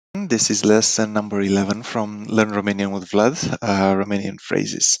this is lesson number 11 from Learn Romanian with Vlad, Romanian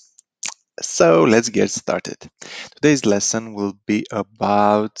phrases. So let's get started. Today's lesson will be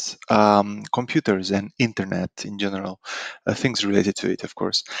about computers and internet in general, things related to it, of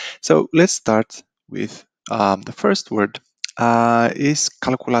course. So let's start with the first word is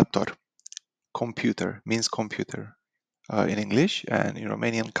calculator. Computer means computer in English, and in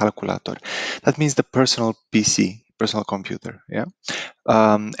Romanian calculator. That means the personal PC, personal computer. Yeah.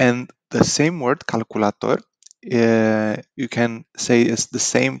 And the same word calculator, you can say is the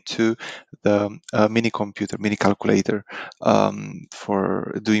same to the mini computer, mini calculator,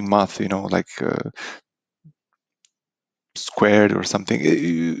 for doing math, like squared or something.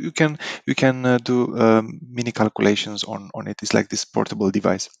 You can do mini calculations on it. It's like this portable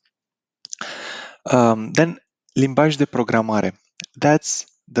device. Then limbaj de programare. That's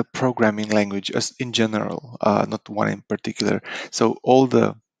the programming language as in general, not one in particular. So all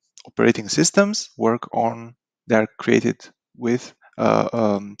the operating systems they are created with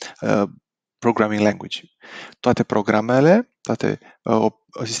programming language. Toate programele, toate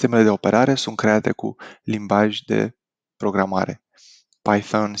sistemele de operare sunt create cu limbaj de programare.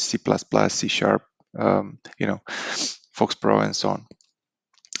 Python, C++, C Sharp, Fox Pro, and so on.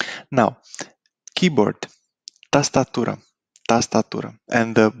 Now, keyboard, tastatura,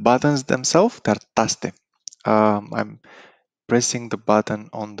 and the buttons themselves, they're taste. I'm pressing the button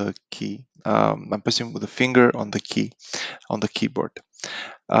on the key. I'm pressing with the finger on the key on the keyboard.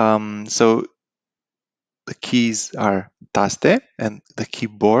 So the keys are taste and the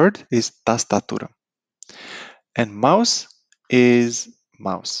keyboard is tastatura. And mouse is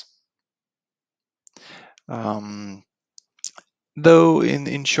mouse. Though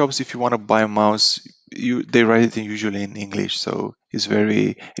in shops, if you want to buy a mouse, they write it usually in English, so it's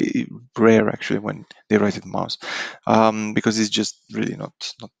very rare actually when they write it mouse, because it's just really not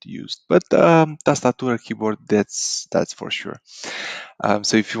used. But tastatura, keyboard, that's for sure.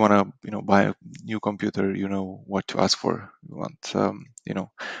 So if you want to buy a new computer, you know what to ask for. You want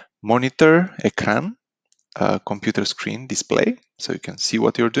monitor, ekran, computer screen display, so you can see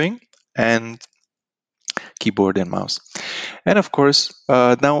what you're doing, and keyboard and mouse. And of course,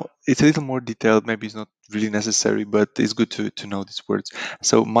 now it's a little more detailed. Maybe it's not really necessary, but it's good to know these words.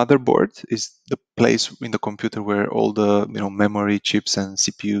 So motherboard is the place in the computer where all the memory chips and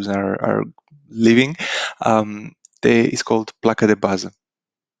CPUs are living. It's called placa de bază.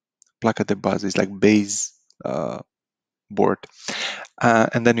 Placa de bază is like base board.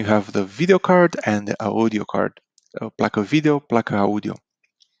 And then you have the video card and the audio card. Placa video, placa audio.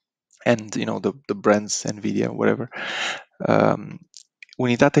 And the brands, NVIDIA, whatever.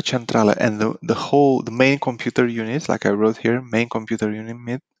 Unitate centrală, and the main computer unit, like I wrote here, main computer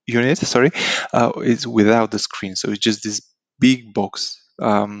unit, sorry, is without the screen. So it's just this big box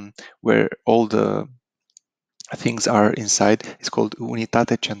where all the things are inside. It's called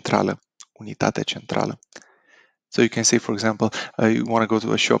unitate centrală. Unitate centrală. So you can say, for example, you want to go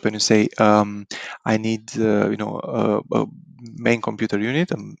to a shop and you say, I need, a main computer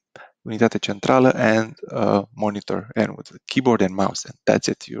unit, unitate centrală, and monitor, and with a keyboard and mouse, and that's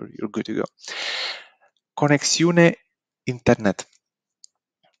it. You're good to go. Conexiune internet.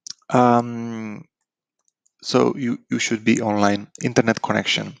 So you should be online, internet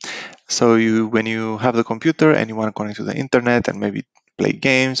connection. So when you have the computer and you want to connect to the internet and maybe play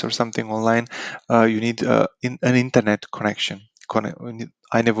games or something online, you need an internet connection.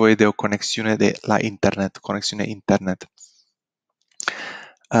 Ai nevoie de o conexiune la internet, conexiune internet.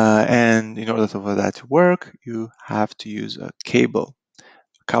 And in order for that to work, you have to use a cable,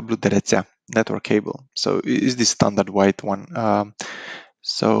 cablu de rețea, network cable. So is this standard white one?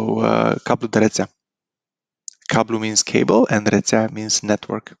 Cablu de rețea. Cablu means cable and rețea means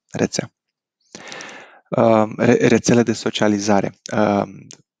network, rețea. Rețele de socializare,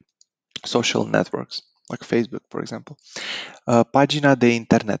 social networks, like Facebook, for example. Pagina de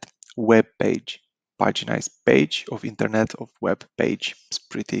internet, web page. Pagina is page of internet, of web page. It's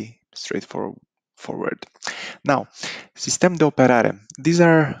pretty straightforward. Now, sistem de operare. These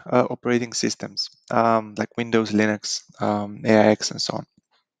are operating systems, like Windows, Linux, AIX, and so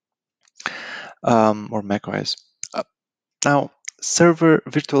on, or macOS. Now,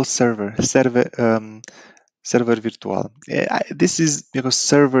 virtual server, server virtual. This is because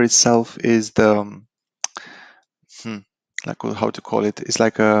server itself is the like how to call it. It's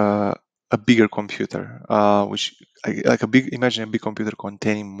like a bigger computer, which imagine a big computer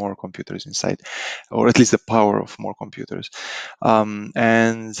containing more computers inside, or at least the power of more computers.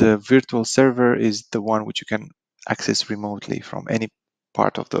 And the virtual server is the one which you can access remotely from any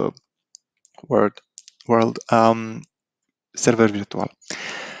part of the world. Server virtual.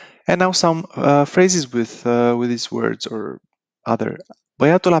 And now some phrases with these words or other.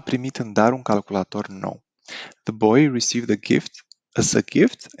 Băiatul a primit în dar un calculator nou. The boy received as a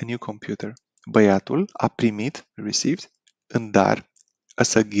gift, a new computer. Băiatul a primit, received, în dar,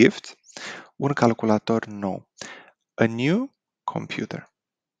 as a gift, un calculator nou. A new computer.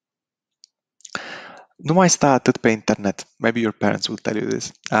 Nu mai sta atât pe internet. Maybe your parents will tell you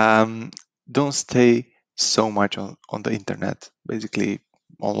this. Don't stay so much on the internet, basically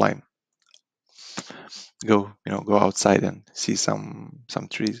online. Go outside and see some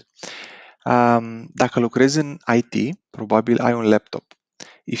trees. Dacă lucrezi în IT, probabil ai un laptop.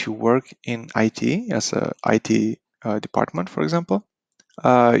 If you work in IT as a IT department, for example,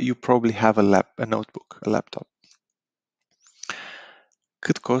 you probably have a notebook, a laptop.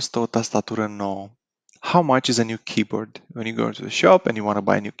 Cât costă o tastatură nouă? How much is a new keyboard? When you go to the shop and you want to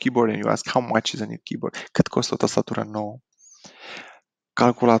buy a new keyboard and you ask how much is a new keyboard? Cât costă o tastatură nouă?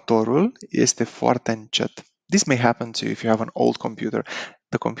 Calculatorul este foarte încet. This may happen to you if you have an old computer.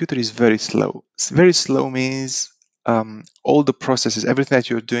 The computer is very slow. Very slow means all the processes, everything that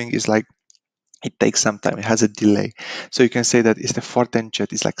you're doing is like it takes some time. It has a delay. So you can say that este foarte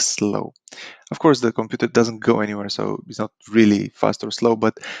încet. It's like slow. Of course, the computer doesn't go anywhere, so it's not really fast or slow.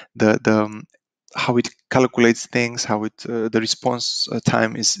 But the how it calculates things, how it the response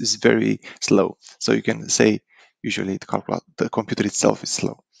time is very slow. So you can say usually the computer itself is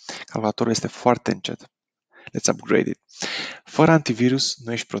slow. Calculatorul este foarte încet. Let's upgrade it. Fără antivirus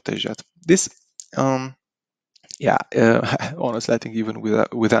nu ești protejat. This honestly, I think even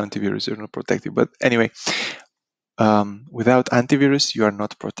without antivirus, you're not protected. But anyway, without antivirus, you are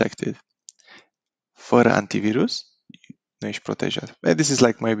not protected. Fără antivirus, nu ești protejat. And this is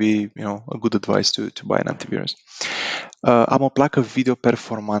like maybe a good advice to buy an antivirus. Am o placă video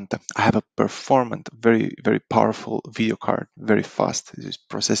performantă. I have a performant, very very powerful video card, very fast. It is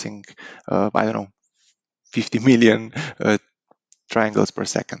processing, I don't know, 50 million triangles per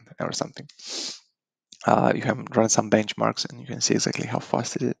second or something. You can run some benchmarks and you can see exactly how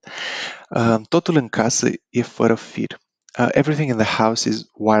fast it is. Totul în casă e fără fir. Everything in the house is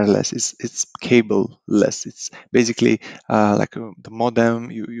wireless. It's cable-less. It's basically like the modem.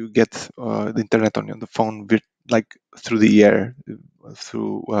 You get the internet on the phone like through the air,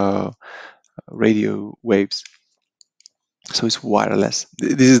 through radio waves. So it's wireless.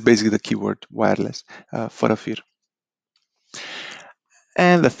 This is basically the keyword, wireless, fără fir.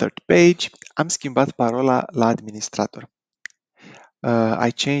 And the third page, am schimbat parola la administrator.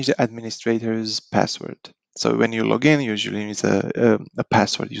 I changed the administrator's password. So when you log in, usually it's a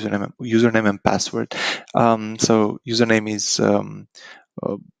password, username and password. So username is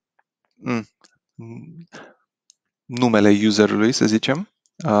numele userului, să zicem,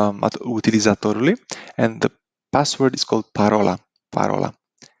 utilizatorului, and the password is called parola.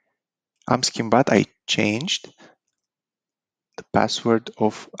 Am schimbat, I changed the password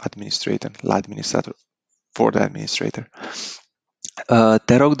of administrator, la administrator, for the administrator.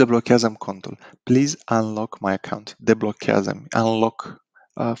 Te rog, deblochează-mi contul. Please unlock my account. Deblochează-mi. Unlock,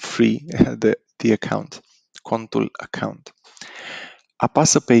 free the account. Contul account.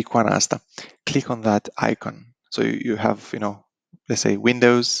 Apasă pe icoana asta. Click on that icon. So you have, let's say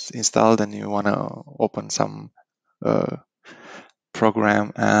Windows installed and you want to open some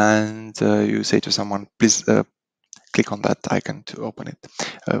program and you say to someone, please click on that icon to open it.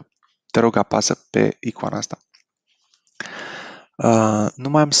 Te rog, apasă pe icoana asta. Nu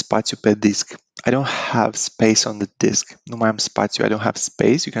mai am spațiu pe disk. I don't have space on the disk. Nu mai am spațiu. I don't have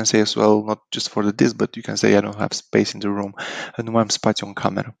space. You can say as well, not just for the disk, but you can say I don't have space in the room. Nu mai am spațiu în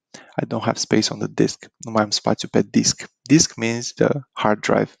cameră. I don't have space on the disk. Nu mai am spațiu pe disk. Disk means the hard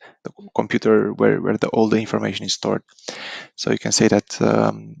drive, the computer where all the information is stored. So you can say that,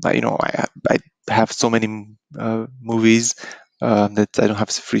 I have so many movies that I don't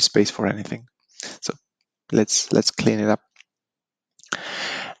have free space for anything. So let's clean it up.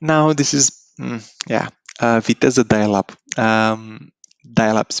 Now this is viteză dial-up.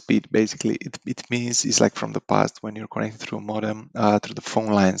 Dial-up speed, basically, it means it's like from the past when you're connected through a modem, through the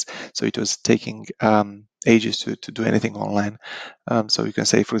phone lines. So it was taking ages to do anything online. So you can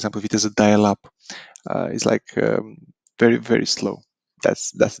say, for example, viteză dial-up is like very very slow.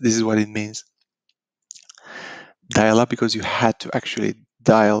 This is what it means. Dial-up because you had to actually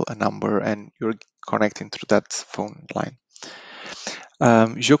dial a number and you're connecting through that phone line.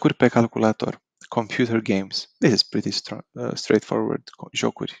 Jocuri pe calculator, computer games. This is pretty straightforward.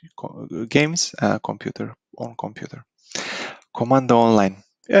 Jocuri, games, computer, on computer. Comandă online.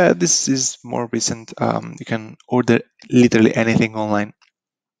 Yeah, this is more recent. You can order literally anything online,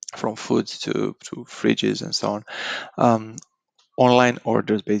 from food to fridges and so on. online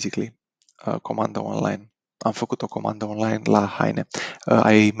orders, basically. Comandă online. Am făcut o comandă online la haine.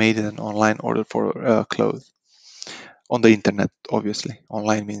 I made an online order for clothes on the internet, obviously.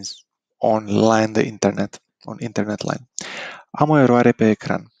 Online means online the internet, on internet line. Am o eroare pe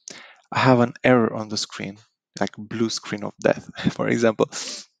ecran. I have an error on the screen, like blue screen of death, for example.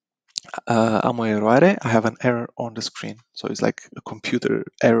 Am o eroare, I have an error on the screen. So it's like a computer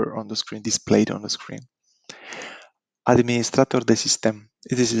error on the screen, displayed on the screen. Administrator de sistem.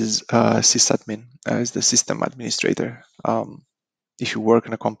 This is sysadmin, is the system administrator. If you work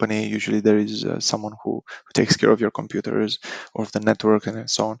in a company, usually there is someone who takes care of your computers or of the network and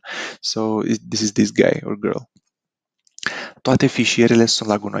so on. So this is this guy or girl. Toate fișierele sunt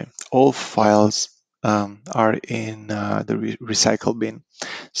la gunoi. All files are in the recycle bin.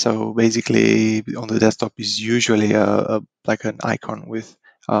 So basically, on the desktop is usually like an icon with,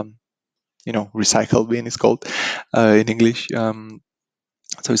 recycle bin is called in English.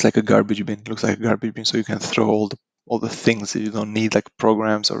 So it's like a garbage bin. It looks like a garbage bin. So you can throw all the things that you don't need, like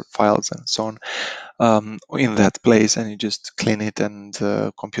programs or files and so on, in that place, and you just clean it, and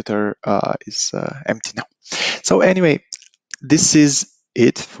the computer is empty now. So anyway, this is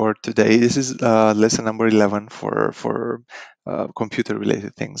it for today. This is lesson number 11 for computer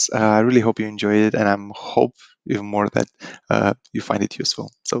related things. I really hope you enjoyed it, and I'm hope even more that you find it useful.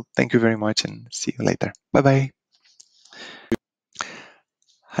 So thank you very much, and see you later. Bye bye.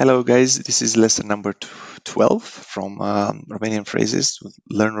 Hello guys, this is lesson number 12 from Romanian phrases.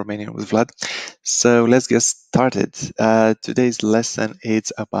 Learn Romanian with Vlad. So let's get started. Today's lesson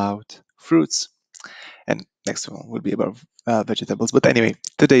is about fruits, and next one will be about vegetables. But anyway,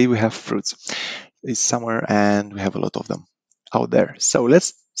 today we have fruits. It's summer and we have a lot of them out there. So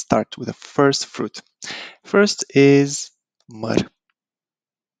let's start with the first fruit. First is măr.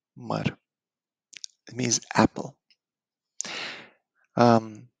 Măr. It means apple.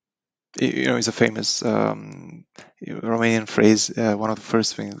 It's a famous Romanian phrase. One of the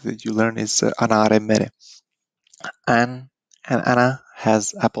first things that you learn is Ana are mere. And Anna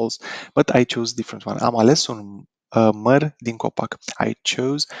has apples, but I chose different one. Am ales un măr din copac. I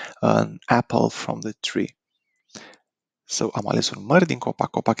chose an apple from the tree. So am ales un măr din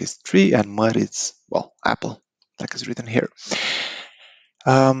copac. Copac is tree and măr is, well, apple, like it's written here.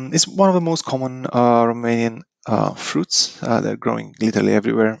 It's one of the most common Romanian fruits. They're growing literally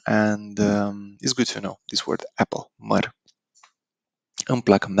everywhere, and it's good to know this word apple, măr. Îmi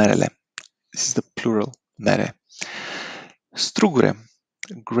plac merele. This is the plural, mere. Strugure,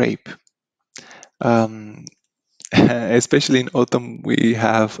 grape. Especially in autumn, we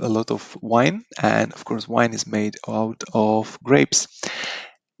have a lot of wine, and of course, wine is made out of grapes.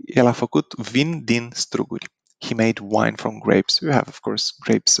 El a făcut vin din struguri. He made wine from grapes. You have, of course,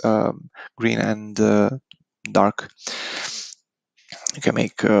 grapes, green and dark. You can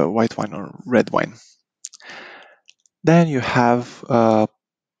make white wine or red wine. Then you have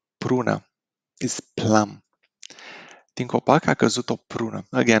pruna. It's plum. Din copac a căzut o prună.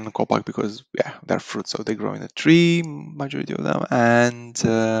 Again, copac because they're fruits, so they grow in the tree, majority of them, and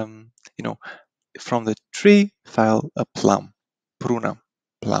from the tree fell a plum. Pruna,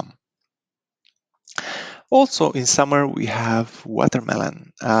 plum. Also, in summer we have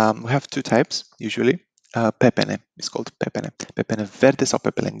watermelon. We have two types usually. Pepene is called pepene. Pepene verde sau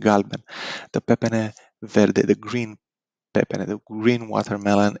pepene galben. The pepene verde, the green pepene, the green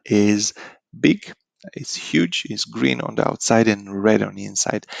watermelon is big. It's huge. It's green on the outside and red on the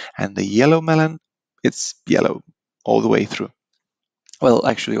inside. And the yellow melon, it's yellow all the way through. Well,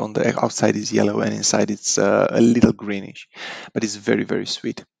 actually, on the outside is yellow and inside it's a little greenish, but it's very, very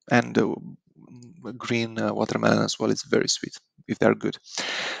sweet. And green watermelon as well is very sweet if they're good.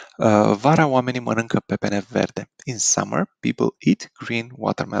 Vara oamenii mănâncă pepene verde. In summer, people eat green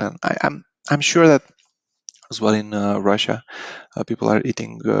watermelon. I'm sure that as well in Russia, people are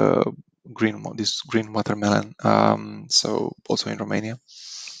eating this green watermelon. So also in Romania.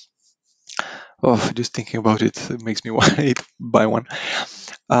 Oh, just thinking about it makes me want to buy one.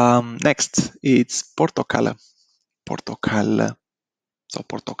 Next, it's portocală. Portocală. So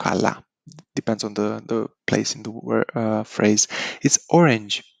portocala. Depends on the place in the phrase. It's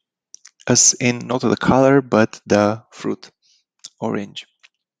orange, as in not the color, but the fruit. Orange.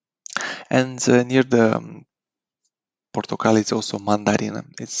 And near the portocala, it's also mandarina.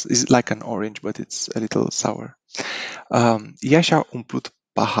 It's like an orange, but it's a little sour. Ea și-a umplut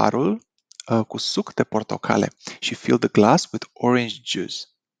paharul cu suc de portocale. She filled the glass with orange juice.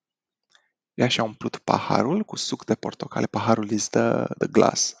 Ea și-a umplut paharul cu suc de portocale. Paharul is the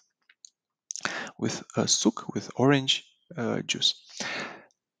glass with suc, with orange juice.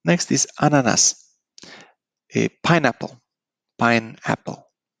 Next is ananas. A pineapple.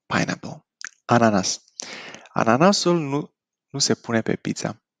 pineapple. Pineapple. Ananas. Ananasul nu se pune pe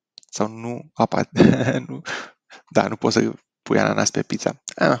pizza. Sau nu, nu, da, nu poți să pui ananas pe pizza.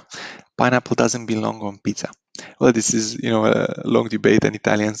 Pineapple doesn't belong on pizza. Well, this is, a long debate, and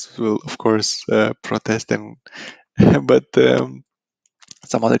Italians will, of course, protest, and but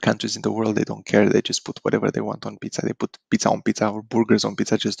some other countries in the world, they don't care. They just put whatever they want on pizza. They put pizza on pizza or burgers on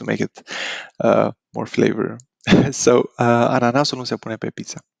pizza just to make it more flavor. So, ananasul nu se pune pe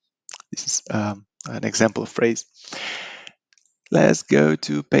pizza. This is an example phrase. Let's go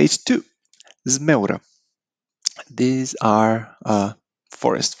to page 2. Zmeura. These are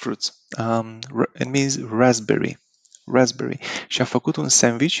forest fruits. It means raspberry. Raspberry. Și-a făcut un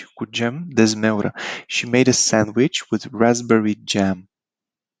sandwich cu gem de zmeură. She made a sandwich with raspberry jam.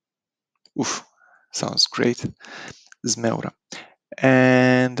 Oof, sounds great. Zmeura.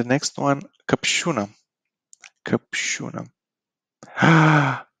 And the next one, căpșună. Căpșună.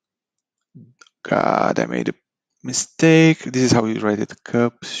 God, I made a mistake. This is how you write it.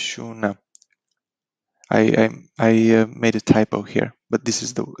 Căpșună. I made a typo here, but this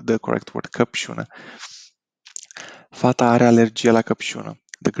is the correct word. Căpșună. Fata are alergie la căpșună.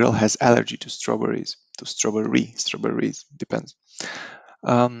 The girl has allergy to strawberries. Strawberries, depends.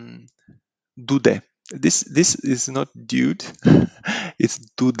 Dude. This is not dude. It's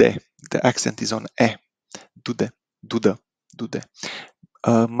dude. The accent is on e. Dude.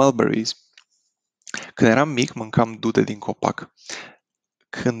 Mulberries. Când eram mic, mâncam dude din copac.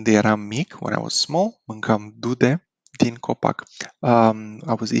 Când eram mic, when I was small, mâncam dude din copac.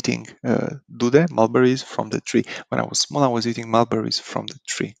 I was eating dude, mulberries from the tree. When I was small, I was eating mulberries from the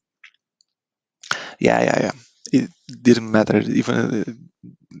tree. Yeah. It didn't matter. Even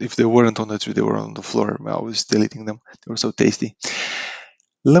if they weren't on the tree, they were on the floor. I was still eating them. They were so tasty.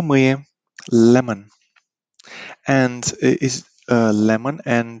 Lămâie, lemon. And is lemon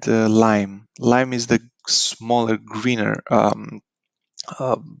and lime. Lime is the smaller, greener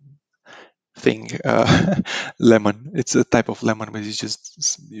thing. Lemon. It's a type of lemon, but it's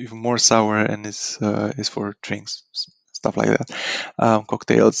just even more sour, and is for drinks, stuff like that,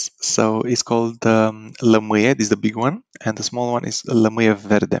 cocktails. So it's called lămâie. This is the big one, and the small one is lămâie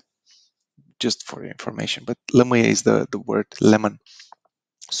verde. Just for information, but lămâie is the word lemon.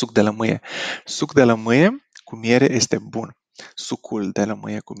 Suc de lămâie. Suc de lămâie cu miere este bun. Sucul de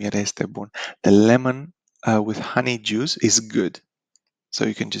lămâie cu miere este bun. The lemon with honey juice is good. So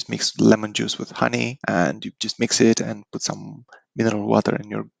you can just mix lemon juice with honey, and you just mix it and put some mineral water, and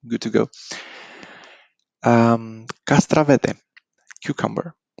you're good to go. Castravete,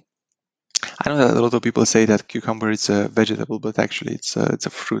 cucumber. I know that a lot of people say that cucumber is a vegetable, but actually it's a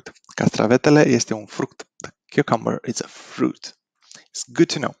fruit. Castravetele este un fruct. The cucumber is a fruit. It's good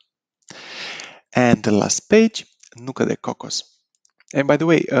to know. And the last page, nucă de cocos. And by the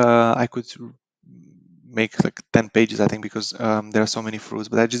way, I could make like 10 pages, I think, because there are so many fruits,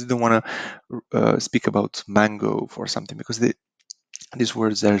 but I just didn't want to speak about mango for something, because these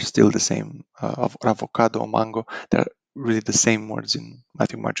words are still the same. Avocado, mango, they're really the same words in, I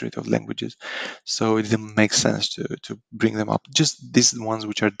think, majority of languages. So it didn't make sense to bring them up. Just these ones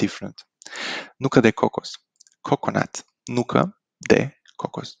which are different. Nucă de cocos, coconut. Nucă de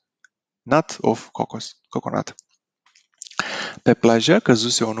cocos. Nut of cocos, coconut. Pe plajă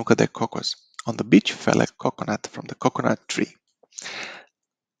căzuse o nucă de cocos. On the beach fell a coconut from the coconut tree.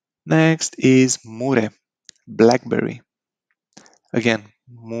 Next is mure, blackberry. Again,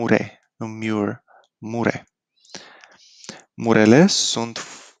 mure, no mure, mure. Murele sunt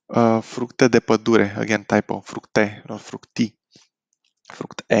fructe de pădure. Again, typo, fructe, not fructi.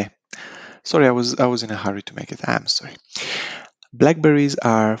 Fructe. Sorry, I was in a hurry to make it. I'm sorry. Blackberries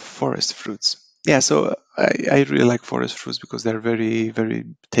are forest fruits. Yeah, so I really like forest fruits because they're very, very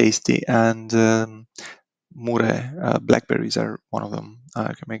tasty, and mure, blackberries are one of them.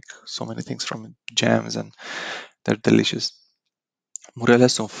 I can make so many things from jams, and they're delicious. Murele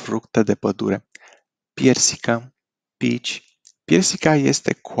sunt fructe de pădure. Piersica, peach. Piersica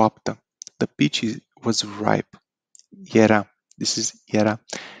este coaptă. The peach was ripe. Era. This is era.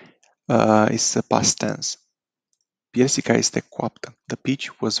 It's a past tense. Piersica este coaptă. The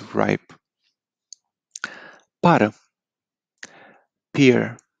peach was ripe. Pară.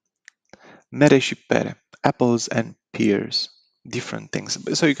 Pear. Mere și pere. Apples and pears. Different things.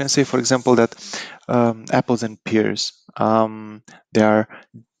 So you can say, for example, that apples and pears, they are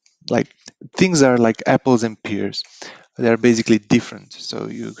like, things are like apples and pears. They are basically different. So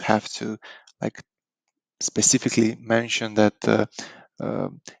you have to like specifically mention that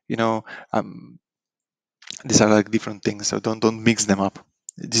these are like different things. So don't mix them up.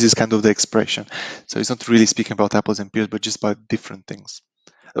 This is kind of the expression. So it's not really speaking about apples and pears, but just about different things.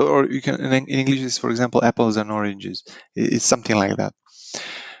 Or you can, in English, is for example, apples and oranges. It's something like that.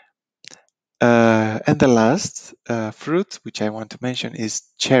 And the last fruit, which I want to mention, is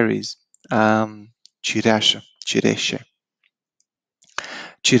cherries. Cireașă, cireșe.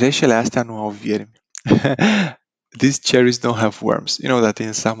 Cireșele astea nu au viermi. These cherries don't have worms. You know that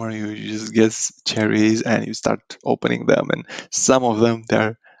in summer you just get cherries and you start opening them, and some of them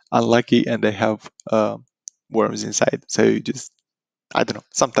they're unlucky and they have worms inside. So you just, I don't know.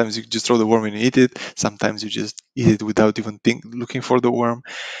 Sometimes you just throw the worm and you eat it. Sometimes you just eat it without even looking for the worm.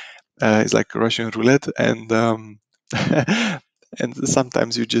 It's like Russian roulette, and and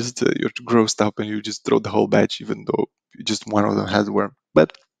sometimes you're grossed up and you just throw the whole batch, even though just one of them has worm.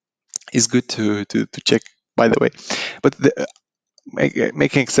 But it's good to check, by the way. But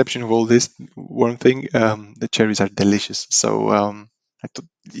making exception of all this worm thing, the cherries are delicious. So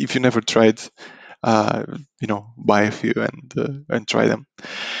if you never tried, buy a few and try them.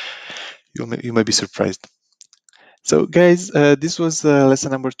 You may be surprised. So, guys, this was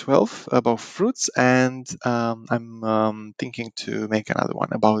lesson number 12 about fruits, and I'm thinking to make another one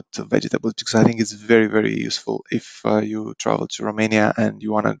about vegetables because I think it's very, very useful if you travel to Romania and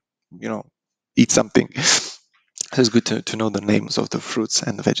you want to, eat something. So it's good to know the names of the fruits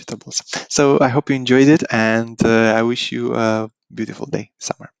and the vegetables. So I hope you enjoyed it, and I wish you a beautiful day,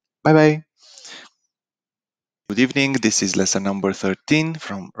 summer. Bye bye. Good evening. This is lesson number 13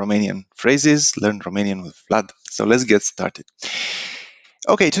 from Romanian Phrases. Learn Romanian with Vlad. So let's get started.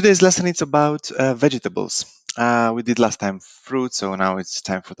 Okay, today's lesson is about vegetables. We did last time fruit, so now it's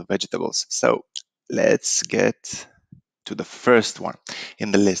time for the vegetables. So let's get to the first one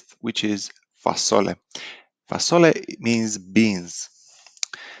in the list, which is fasole. Fasole means beans.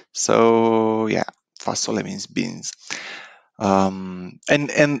 So yeah, fasole means beans. And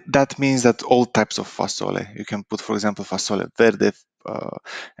that means that all types of fasole. You can put, for example, fasole verde,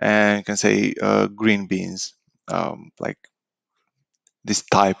 and you can say green beans, like this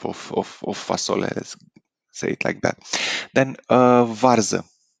type of fasole. Let's say it like that. Then varză.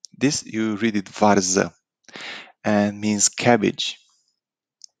 This you read it varză and means cabbage.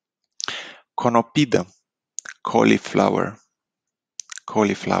 Conopidă, cauliflower.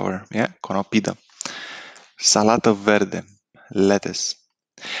 Cauliflower, yeah, conopidă. Salată verde, lettuce.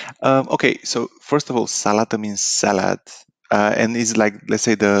 Okay, so first of all, salată means salad, and is like, let's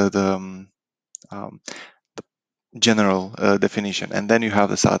say, um, the general definition. And then you have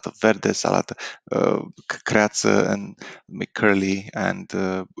the salată verde, salată creață, and curly, and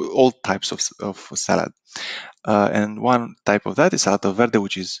all types of salad. And one type of that is salată verde,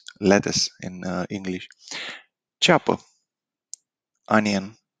 which is lettuce in English. Ceapă,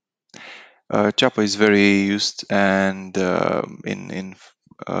 onion. Ceapă is very used and in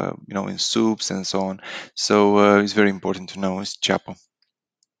soups and so on. So it's very important to know is ceapă,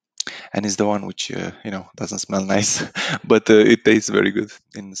 and it's the one which doesn't smell nice, but it tastes very good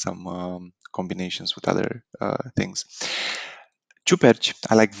in some combinations with other things. Ciuperci,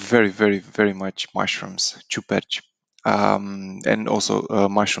 I like very, very, very much mushrooms. Ciuperci. And also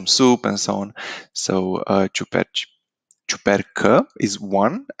mushroom soup and so on. So ciuperci. Ciupercă is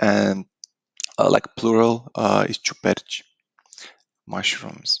one, and like plural is ciuperci.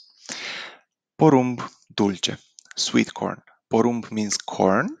 Mushrooms. Porumb dulce, sweet corn. Porumb means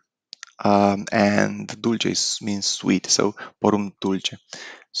corn, and dulce means sweet. So porumb dulce,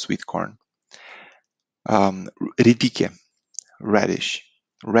 sweet corn. Ridiche, radish.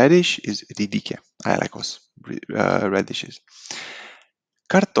 Radish is ridiche. I like those radishes.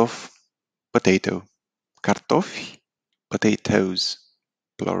 Kartof, potato. Kartofi, potatoes,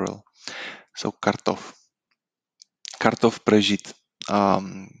 plural. So kartof. Kartof prăjit.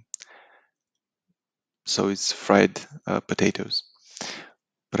 So it's fried potatoes.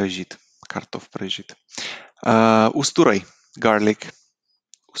 Prăjit. Kartof prăjit. Usturoi, garlic.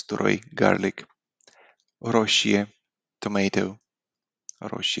 Usturoi, garlic. Roșie, tomato.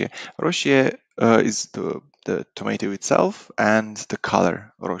 Roșie. Roșie is the tomato itself and the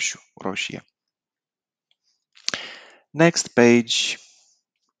color, roșu, roșie. Next page.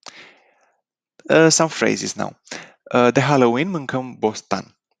 Some phrases now. De Halloween mâncăm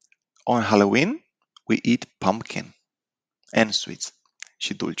bostan. On Halloween, we eat pumpkin and sweets.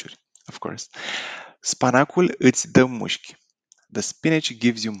 Și dulciuri, of course. Spanacul îți dă mușchi. The spinach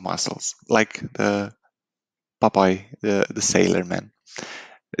gives you muscles, like the Popeye, the sailor man.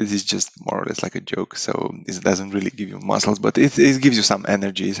 This is just more or less like a joke, so it doesn't really give you muscles, but it gives you some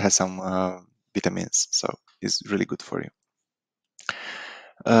energy. It has some vitamins, so it's really good for you.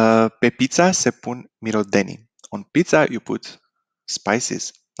 Pe pizza se pun mirodenii. On pizza you put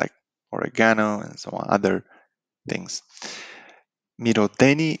spices like oregano and so on, other things.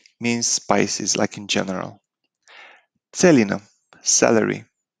 Miroteni means spices, like in general. Tselina, celery.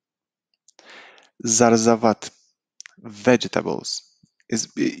 Zarzavat, vegetables. Is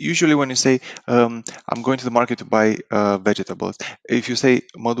usually when you say I'm going to the market to buy vegetables. If you say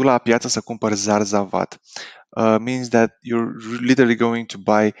mă duc la piață să cumpăr zarzavat, means that you're literally going to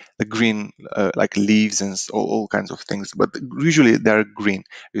buy the green like leaves and all kinds of things. But usually they're green.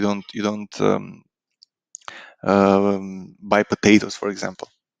 You don't buy potatoes, for example.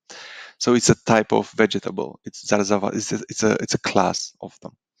 So it's a type of vegetable. It's zarzavat. It's a class of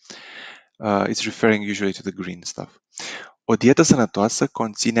them. It's referring usually to the green stuff. O dietă sănătoasă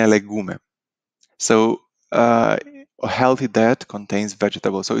conține legume. So a healthy diet contains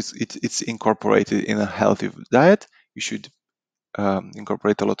vegetables. So it's incorporated in a healthy diet. You should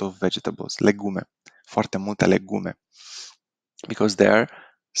incorporate a lot of vegetables, legume, foarte multe legume, because they are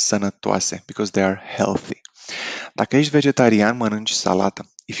sănătoase, because they are healthy. Dacă ești vegetarian, mănânci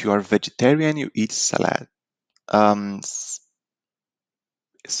salată. If you are vegetarian, you eat salad.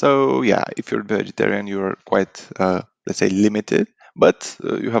 So yeah, if you're vegetarian, you're quite, let's say, limited, but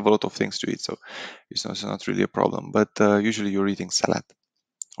you have a lot of things to eat, so it's not really a problem. But usually you're eating salad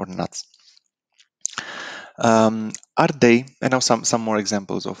or nuts. Ardei, and now some more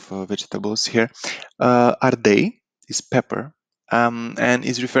examples of vegetables here. Ardei is pepper, and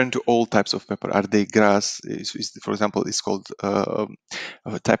is referring to all types of pepper. Ardei gras is for example, is called a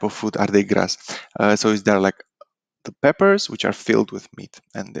type of food, ardei gras. So is there like the peppers which are filled with meat,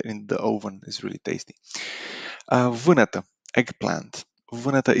 and in the oven is really tasty. Vânătă, eggplant.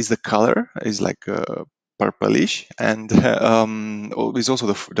 Vânătă is the color, is like purplish, and is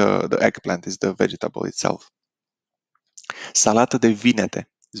also the eggplant is the vegetable itself. Salată de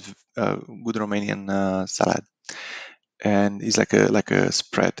vinete is good Romanian salad, and it's like a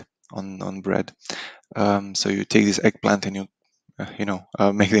spread on bread. So you take this eggplant and you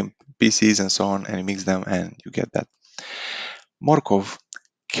make them pieces and so on, and you mix them, and you get that. Morcov,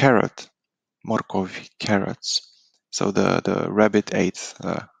 carrot. Morcovi, carrots. So the rabbit ate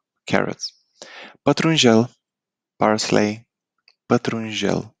carrots. Pătrunjel, parsley.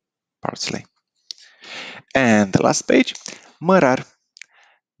 Pătrunjel, parsley. And the last page, mărar,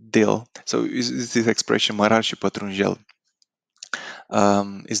 dill. So is this expression mărar și pătrunjel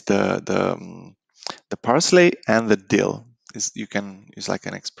is the parsley and the dill. You can use like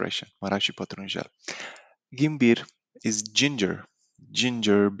an expression, mărar și pătrunjel. Ghimbir is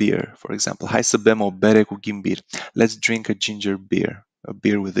ginger beer, for example. Hai să bem o bere cu ghimbir. Let's drink a ginger beer, a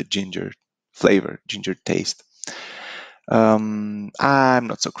beer with a ginger flavor, ginger taste. I'm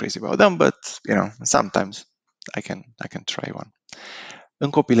not so crazy about them, but sometimes I can try one. În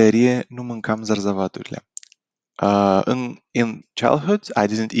copilărie nu mâncam zarzavaturile. In childhood, I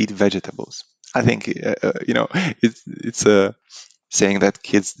didn't eat vegetables. I think it's a saying that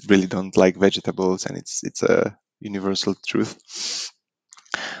kids really don't like vegetables, and it's a universal truth.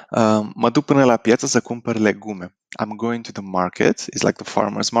 Mă duc până la piață să cumpăr legume. I'm going to the market, it's like the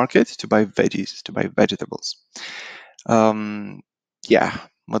farmer's market, to buy veggies, to buy vegetables. Yeah,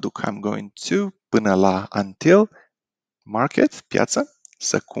 mă duc, I'm going to, până la, until, market, piață,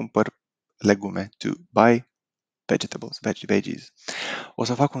 să cumpăr legume, to buy vegetables, veggies. O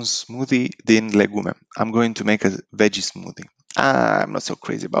să fac un smoothie din legume. I'm going to make a veggie smoothie. I'm not so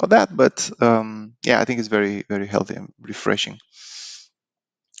crazy about that, but yeah, I think it's very, very healthy and refreshing.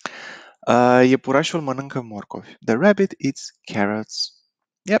 Iepurașul mănâncă morcovi. The rabbit eats carrots.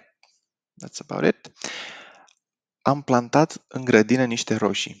 Yep, that's about it. Am plantat în grădină niște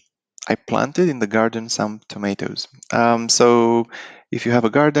roșii. I planted in the garden some tomatoes. So if you have a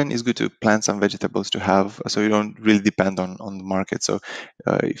garden, it's good to plant some vegetables to have, so you don't really depend on the market. So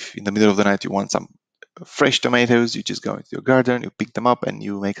if in the middle of the night you want some fresh tomatoes, you just go into your garden, you pick them up, and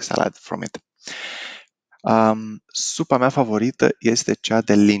you make a salad from it. Supa mea favorită este cea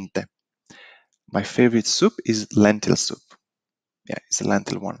de linte. My favorite soup is lentil soup. Yeah, it's a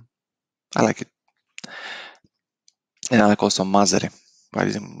lentil one. I like it. And I like also mazăre. I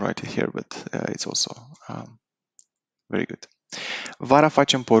didn't write it here, but it's also very good. Vara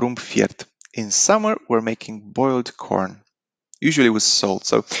facem porumb fiert. In summer, we're making boiled corn, usually with salt.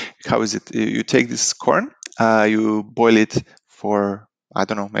 So how is it? You take this corn, you boil it for, I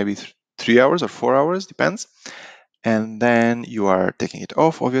don't know, maybe 3 hours or 4 hours, depends. And then you are taking it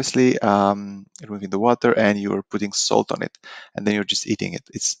off, obviously, removing the water, and you're putting salt on it. And then you're just eating it.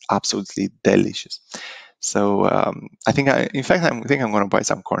 It's absolutely delicious. So I think I'm going to buy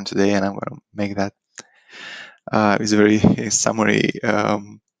some corn today, and I'm going to make that. It's a very summery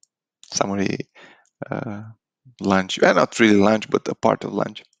lunch. Not really lunch, but a part of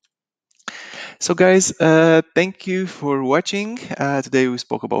lunch. So, guys, thank you for watching. Today we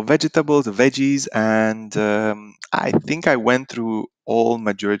spoke about vegetables, veggies, and I think I went through all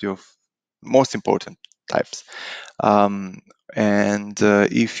majority of most important types. Um, and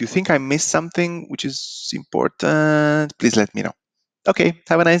if you think I missed something which is important, please let me know. Okay,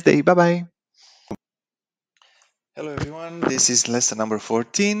 have a nice day. Bye bye. Hello everyone, this is lesson number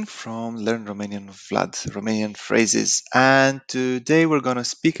 14 from Learn Romanian with Vlad, Romanian phrases. And today we're going to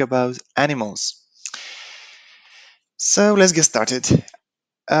speak about animals. So let's get started.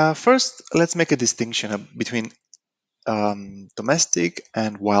 First, let's make a distinction between domestic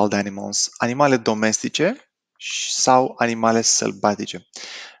and wild animals. Animale domestice sau animale sălbatice.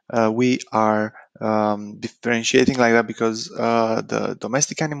 We are differentiating like that because the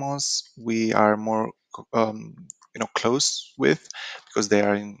domestic animals we are more um, close with because they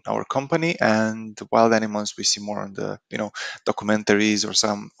are in our company, and the wild animals we see more on the documentaries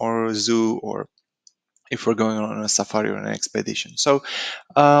or zoo, or if we're going on a safari or an expedition. So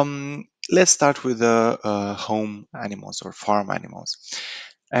let's start with the home animals or farm animals.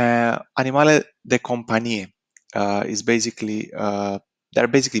 Animale de compagnie is basically they're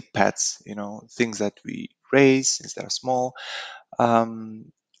basically pets, things that we raise since they're small.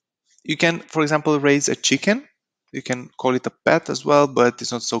 Um, you can, for example, raise a chicken. You can call it a pet as well, but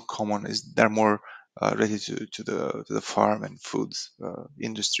it's not so common. They're more related to the farm and foods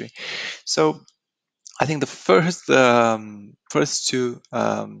industry. So I think the first two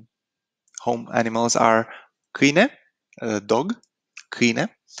home animals are câine, dog, câine,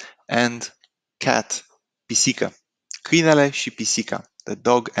 and cat, pisică. Câinele și pisica, the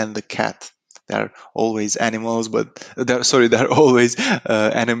dog and the cat. They're always animals, but they're always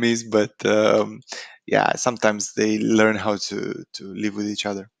enemies. But yeah, sometimes they learn how to live with each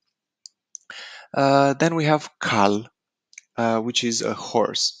other. Then we have cal, which is a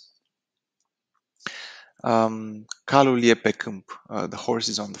horse. Calul e pe câmp. The horse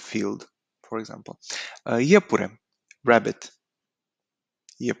is on the field, for example. Iepure, rabbit.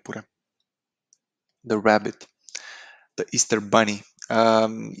 Iepure, the rabbit. The Easter bunny.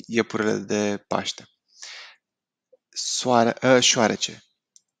 Iepurele de Paște. Șoarece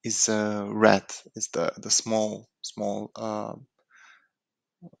is a rat. It's the small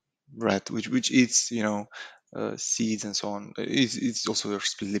rat which eats seeds and so on. It's also their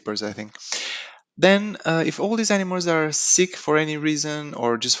slippers, I think. Then, if all these animals are sick for any reason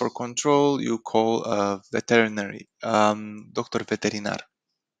or just for control, you call a veterinary, doctor veterinar.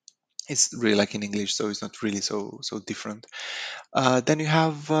 It's really like in English, so it's not really so different. Then you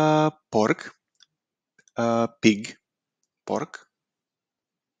have porc, pig, porc.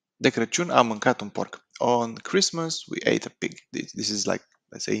 De Crăciun am mâncat un porc. On Christmas we ate a pig. This is like,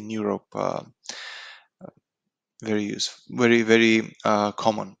 let's say, in Europe, very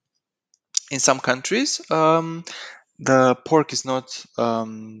common. In some countries, the pork is not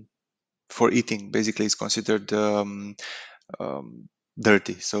for eating. Basically, it's considered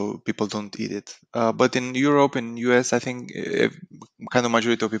dirty, so people don't eat it. But in Europe and US, I think kind of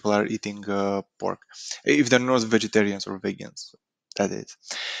majority of people are eating pork, if they're not vegetarians or vegans. That is.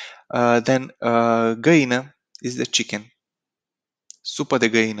 Then găină is the chicken. Supă de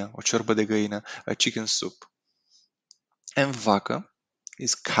găină, o ciorbă de găină, a chicken soup. And vacă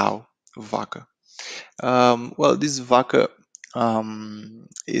is cow, vacă. Well, this vaca,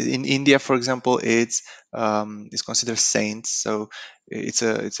 in India, for example, it's considered saint, so it's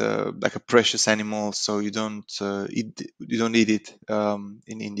a like a precious animal. So you don't eat it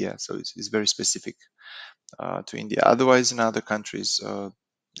in India. So it's very specific to India. Otherwise, in other countries,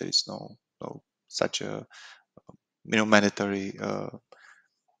 there is no such a mandatory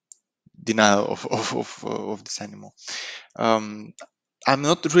denial of this animal. I'm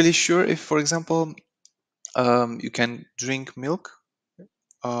not really sure if, for example, you can drink milk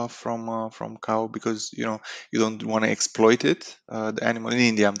from cow, because you don't want to exploit it, the animal in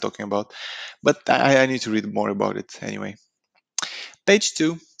India I'm talking about, but I need to read more about it anyway. Page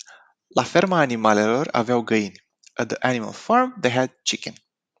 2. La ferma animalelor aveau găini. At the animal farm they had chicken.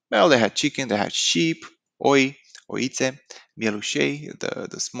 Well, they had chicken, they had sheep, oi, oițe, mielușei,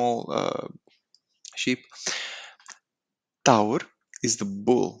 the small sheep. Taur is the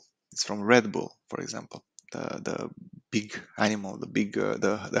bull. It's from Red Bull, for example. The big animal,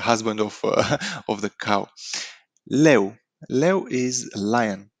 the husband of of the cow. Leu is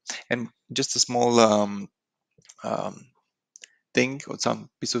lion. And just a small thing or some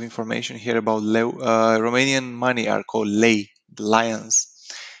piece of information here about leu. Romanian money are called lei, the lions.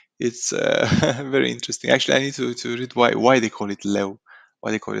 It's very interesting. Actually, I need to read why they call it leu.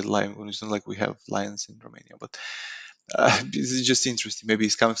 why they call it lion. It's not like we have lions in Romania, but this is just interesting. Maybe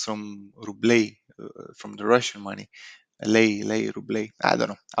it's coming from rublei, from the Russian money. Lei, rublei. I don't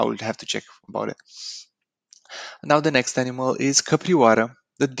know. I will have to check about it. Now the next animal is caprioara,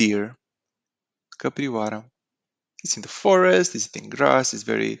 the deer. Caprioara. It's in the forest. It's eating grass. It's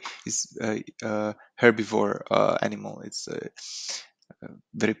herbivore animal. It's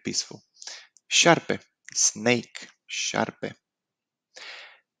very peaceful. Șarpe, snake. Șarpe.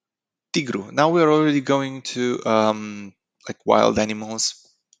 Tigru. Now we're already going to like wild animals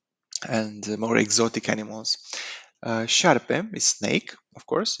and more exotic animals. Șarpe is snake, of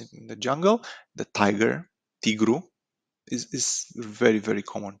course, in the jungle. The tiger, tigru, is very, very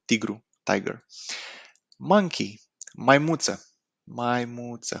common. Tigru, tiger. Monkey, maimuță,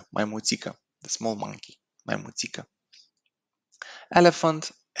 maimuță, maimuțică, the small monkey, maimuțică.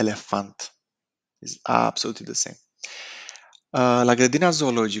 Elephant, elephant, is absolutely the same. La grădina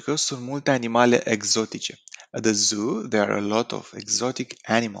zoologică sunt multe animale exotice. At the zoo, there are a lot of exotic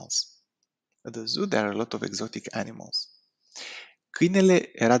animals. At the zoo, there are a lot of exotic animals. Câinele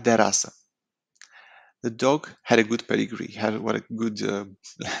era de rasă. The dog had a good pedigree, had what a good,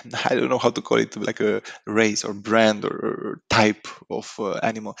 I don't know how to call it, like a race or brand or type of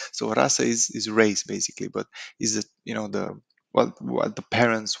animal. So rasa is race basically, but is it, the what the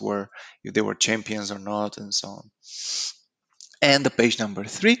parents were, if they were champions or not, and so on. And the page number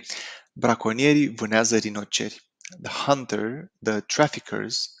 3, braconierii vânează rinoceri. The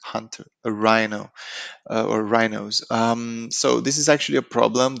traffickers hunt a rhino or rhinos. So this is actually a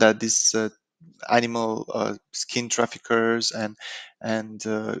problem that this animal skin traffickers and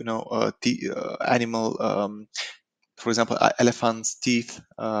animal, for example, elephants' teeth.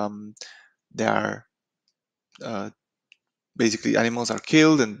 They are basically, animals are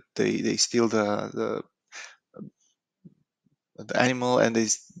killed and they steal the animal and they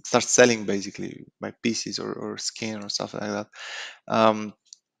start selling basically by pieces or skin or stuff like that.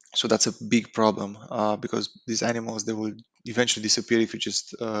 So that's a big problem because these animals, they will eventually disappear if you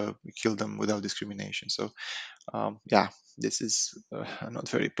just kill them without discrimination. So yeah, this is not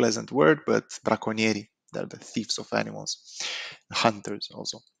very pleasant word, but braconieri, they're the thieves of animals, hunters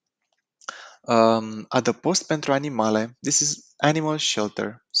also. Adăpost pentru animale, this is animal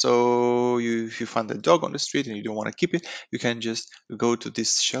shelter. So if you find a dog on the street and you don't want to keep it, you can just go to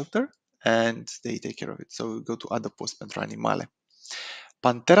this shelter and they take care of it. So go to adăpost pentru animale.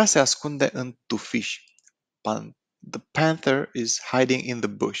 Pantera se ascunde în tufiș. The panther is hiding in the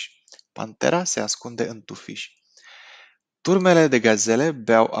bush. Pantera se ascunde în tufiș. Turmele de gazele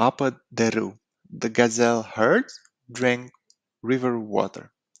beau apă de râu. The gazelle herds drank river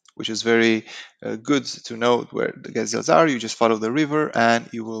water, which is very good to know where the gazelles are. You just follow the river and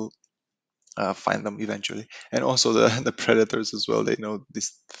you will find them eventually. And also the predators as well, they know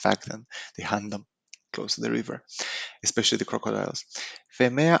this fact and they hunt them close to the river, especially the crocodiles.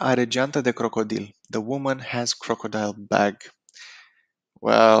 Femeia are geantă de crocodil. The woman has crocodile bag.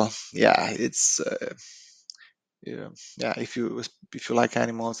 Well, yeah, it's yeah. If you like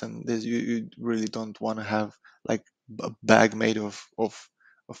animals and you really don't want to have like a bag made of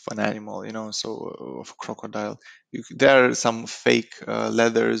an animal, so of crocodile. There are some fake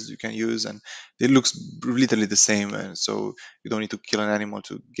leathers you can use, and it looks literally the same, and so you don't need to kill an animal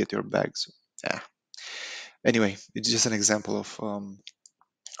to get your bag. So yeah. Anyway, it's just an example of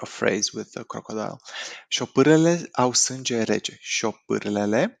a phrase with a crocodile. Șopârlele au sânge rece.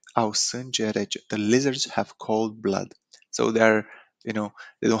 Șopârlele au sânge rece. The lizards have cold blood. So they're, they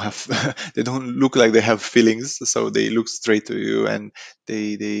don't have, they don't look like they have feelings. So they look straight to you and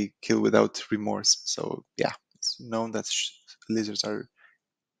they kill without remorse. So yeah, it's known that lizards are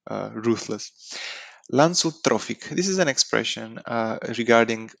ruthless. Lanțul trophic. This is an expression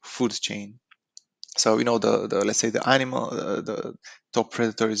regarding food chain. So the let's say the animal, the top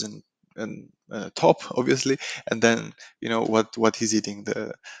predator is in top, obviously, and then what he's eating,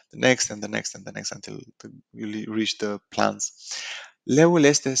 the next and the next and the next until you reach the plants. Leul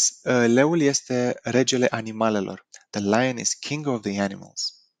este regele animalelor. The lion is king of the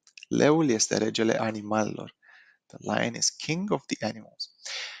animals. Leul este regele animalelor. The lion is king of the animals.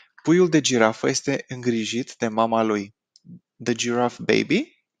 Puiul de girafă este îngrijit de mama lui. The giraffe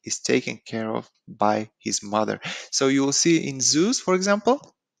baby is taken care of by his mother. So you will see in zoos, for example,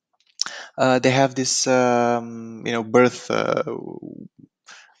 they have this birth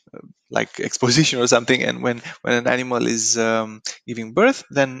like exposition or something, and when an animal is giving birth,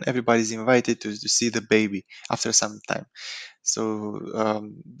 then everybody's invited to see the baby after some time. So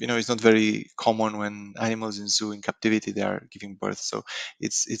it's not very common when animals in zoo in captivity they are giving birth. So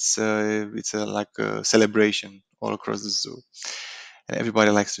it's like a celebration all across the zoo. and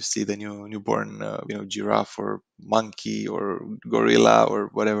everybody likes to see the newborn, giraffe or monkey or gorilla or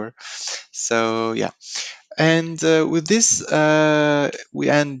whatever. So yeah, and with this, we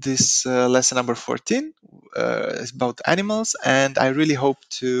end this lesson number 14. It's about animals, and I really hope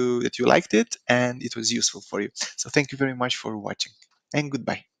that you liked it and it was useful for you. So thank you very much for watching, and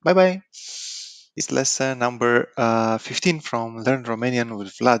goodbye. Bye bye. It's lesson number 15 from Learn Romanian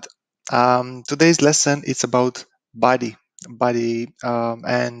with Vlad. Today's lesson is about body,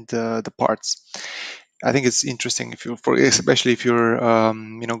 and the parts. I think it's interesting if especially if you're,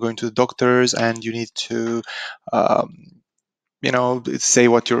 going to the doctors and you need to, um, say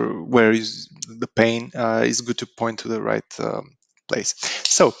where is the pain. It's good to point to the right place.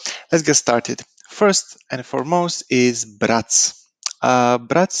 So let's get started. First and foremost is braț.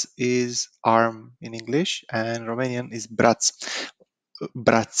 Braț is arm in English, and Romanian is braț,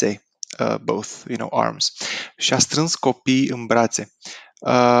 brațe, both, arms. Și-a strâns copiii în brațe.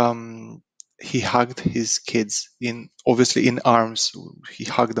 He hugged his kids obviously in arms. He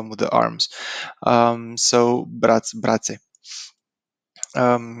hugged them with the arms. So brațe.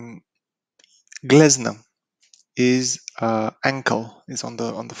 Gleznă is ankle, is on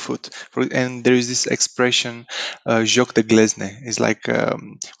the foot, and there is this expression, joc de glezne. Is like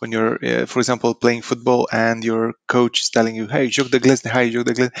when you're, for example, playing football and your coach is telling you, hey, joc de glezne, hi, joc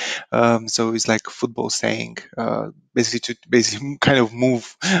de glezne. So it's like football saying, basically kind of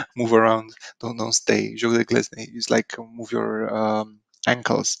move around, don't stay. Joc de glezne is like move your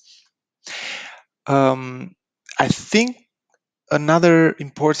ankles. I think another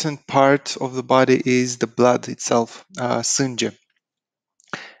important part of the body is the blood itself. Sânge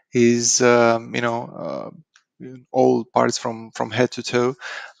is, all parts from head to toe.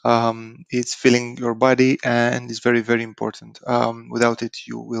 It's filling your body and is very, very important. Without it,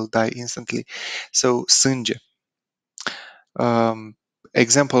 you will die instantly. So sânge.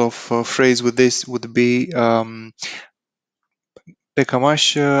 Example of a phrase with this would be, pe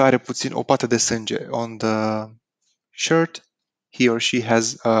cămașă are puțin o pată de sânge. On the shirt, he or she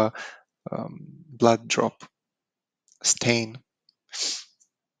has a blood drop stain.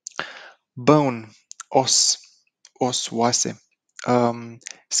 Bone, os, oase.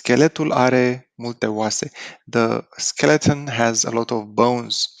 Skeletul are multe oase. The skeleton has a lot of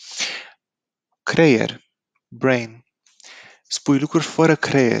bones. Creier, brain. Spui lucruri fără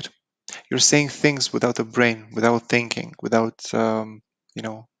creier. You're saying things without a brain, without thinking, without,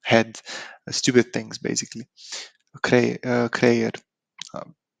 head. Stupid things, basically. Creier.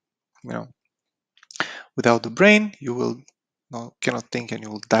 Without the brain, you will cannot think and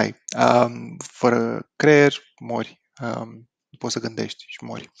you will die. Fără creier, mori. Nu poți să gândești și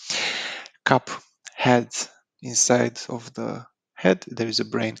mori. Cap, head. Inside of the head, there is a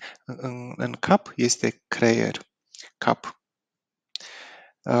brain. În cap este creier. Cap.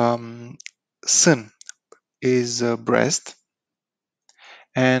 Sân is breast.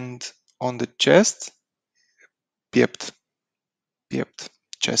 And on the chest, piept.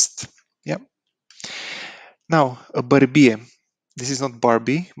 Chest. Yeah. Now, a bărbie. This is not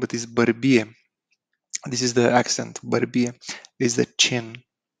Barbie, but it's bărbie. This is the accent. Bărbie is the chin.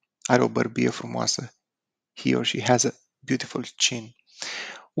 Are o bărbie frumoasă. He or she has a beautiful chin.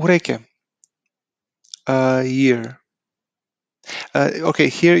 Ureche. Ear. Okay,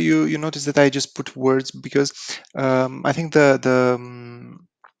 here you notice that I just put words because I think the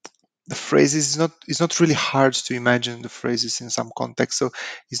phrases is not really hard to imagine the phrases in some context. So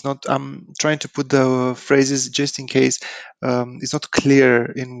it's not. I'm trying to put the phrases just in case it's not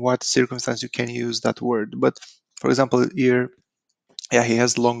clear in what circumstance you can use that word. But for example, ear. Yeah, he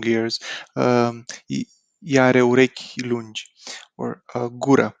has long ears. Ea are urechi lungi. Or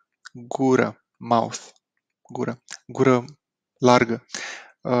gură, mouth, gură largă.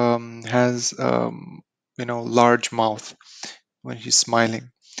 Has large mouth when he's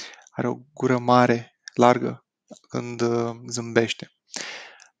smiling. Are o gură mare, largă, când zâmbește.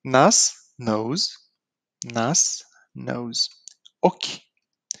 Nas, nose. Ochi,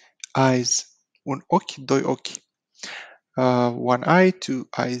 eyes. Un ochi, doi ochi. One eye, two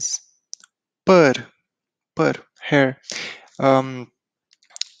eyes. Păr, hair.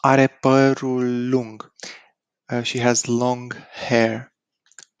 Are părul lung. She has long hair.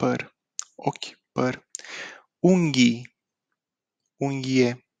 Păr, ochi, păr. Unghie.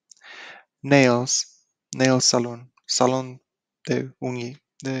 Nails, nail salon de unghii,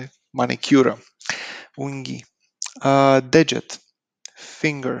 de manicură. Unghii. Deget,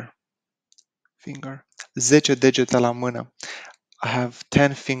 finger. 10 degete la mână. I have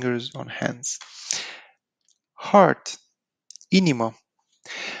 10 fingers on hands. Heart, inimă.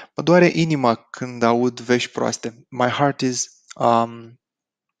 Mă doare inima când aud vești proaste. My heart is Um,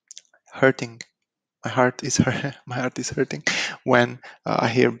 hurting. My heart is hurting when I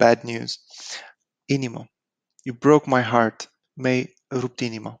hear bad news. Inima. You broke my heart. May rupt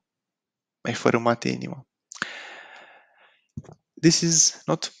inima. May fărâmate inima. This is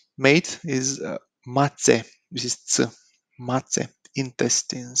not mate, is matse. This is ts. Matse.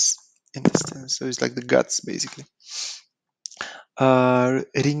 Intestines. Intestines. So it's like the guts, basically.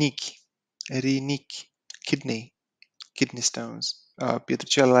 Rinichi. Rinichi. Kidney. Kidney stones.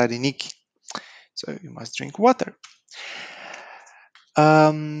 Pietricella rinichi. So you must drink water.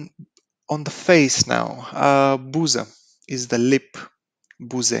 On the face now, buza is the lip.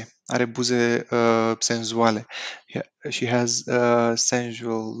 Buze. Are buze senzuale. She has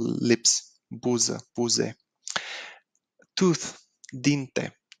sensual lips. Buza. Buze. Tooth.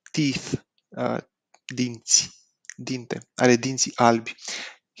 Dinte. Teeth. Uh, dinți. Dinte. Are dinții albi.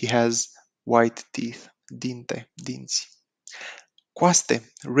 He has white teeth. Dinte. Dinți.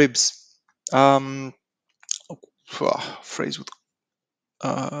 Coaste. Ribs. Um, phrase with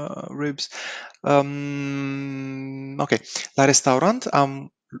ribs. Ok. La restaurant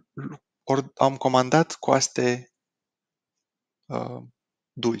am comandat coaste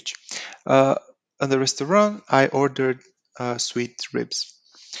dulci. At the restaurant, I ordered sweet ribs.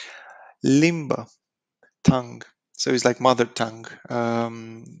 Limba, tongue. So it's like mother tongue.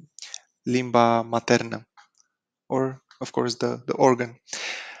 Limba materna. Or, of course, the organ,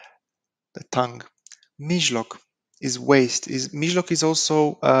 the tongue. Mijloc is waist. Mijloc is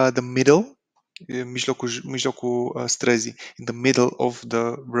also the middle. Mijlocul străzii, in the middle of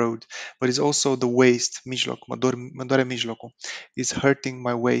the road. But it's also the waist, mijloc. Mă doare mijlocul. It's hurting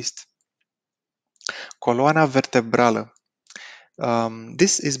my waist. Coloana vertebrală.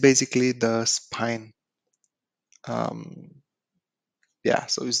 This is basically the spine. Yeah,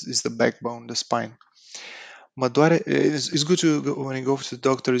 so it's the backbone, the spine. Mă doare, it's good to go, when you go to the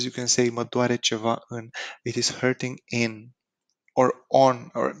doctors, you can say mă doare ceva în. It is hurting in or on,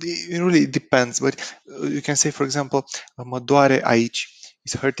 or it really depends. But you can say, for example, mă doare aici.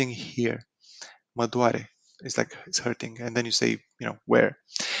 It's hurting here. Mă doare. It's like it's hurting, and then you say, where,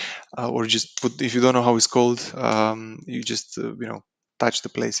 or just put. If you don't know how it's called, you just touch the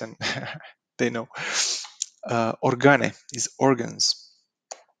place and they know. Organe is organs.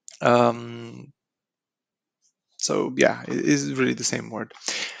 So yeah, it is really the same word.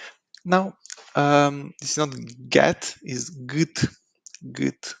 Now, this is not get, is good,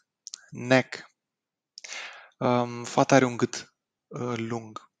 neck. Fata are un gât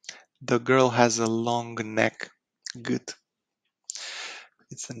lung. The girl has a long neck. Good.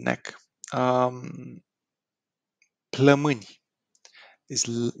 It's a neck. Plămâni is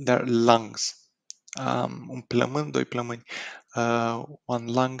their lungs. Un plămân, doi plămâni.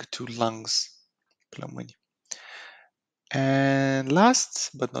 One lung, two lungs. Plămâni. And last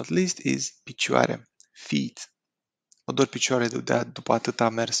but not least is picioare. Feet. Mă dor picioare după atâta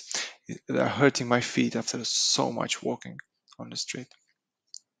mers. They're hurting my feet after so much walking on the street.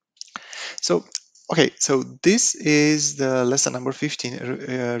 So, okay, so this is the lesson number 15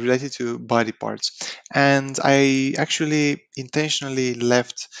 related to body parts. And I actually intentionally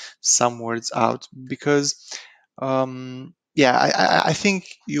left some words out because, yeah, I think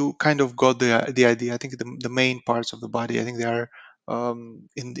you kind of got the idea. I think the main parts of the body, I think they are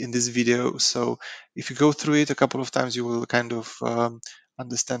in this video. So if you go through it a couple of times, you will kind of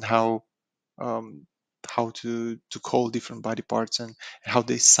understand um, how to call different body parts and how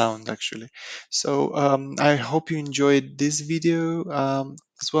they sound actually. So I hope you enjoyed this video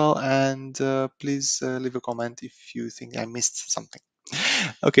as well, and please leave a comment if you think I missed something.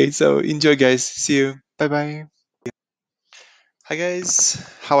 Okay, so enjoy guys. See you. Bye bye. Hi guys,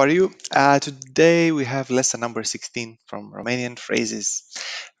 how are you? Today we have lesson number 16 from Romanian phrases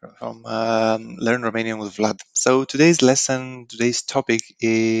from Learn Romanian with Vlad. So today's topic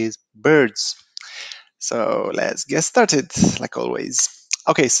is birds. So let's get started, like always.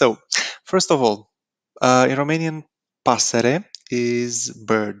 Okay, so first of all, in Romanian, pasăre is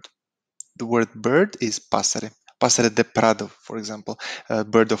bird. The word bird is pasăre. Pasăre de pradă, for example,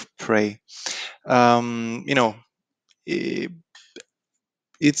 bird of prey. Eh,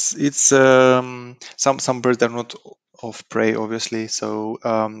 it's some birds are not of prey, obviously, so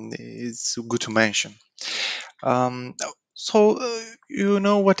it's good to mention. So you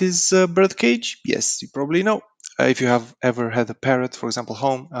know what is a bird cage? Yes, you probably know. If you have ever had a parrot, for example,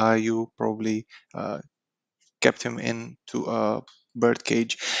 home, you probably kept him into a bird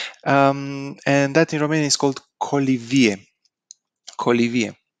cage, and that in Romanian is called colivie.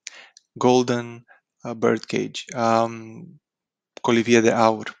 Colivie, golden bird cage. Colivie de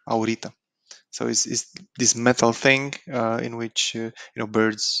aur, aurita. So it's this metal thing in which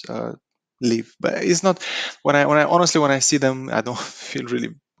birds live. But it's not when I honestly when I see them, I don't feel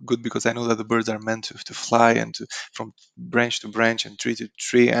really good because I know that the birds are meant to fly and to from branch to branch and tree to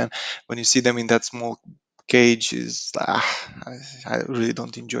tree. And when you see them in that small cage, is I really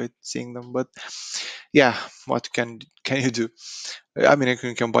don't enjoy seeing them. But yeah, what can you do? I mean,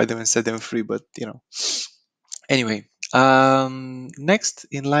 you can buy them and set them free, but Anyway, next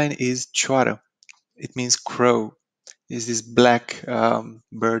in line is chora. It means crow. Is this black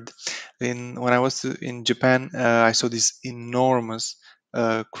bird? When I was in Japan, I saw these enormous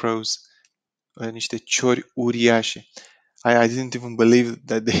crows. Niște ciori uriașe. I didn't even believe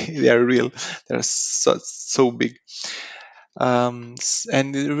that they are real. They're so big. And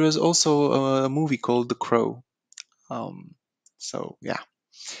there was also a movie called The Crow. So yeah.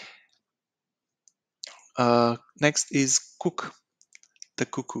 Next is cook, the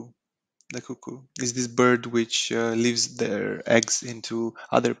cuckoo. The cuckoo is this bird which leaves their eggs into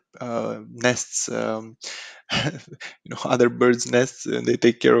other nests, other birds' nests, and they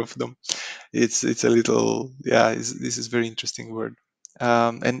take care of them. It's a little, yeah. This is very interesting word,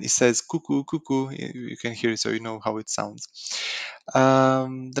 and it says cuckoo, cuckoo. You can hear it, so you know how it sounds.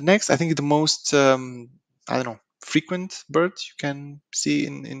 The next, I think, the most I don't know frequent bird you can see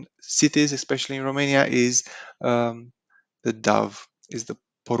in cities, especially in Romania, is the dove. Is the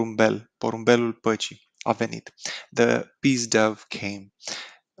porumbelul păcii a venit. The peace dove came.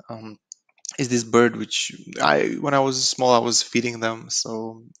 Is this bird which when I was small, I was feeding them,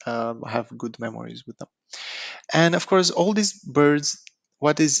 so I have good memories with them. And of course, all these birds,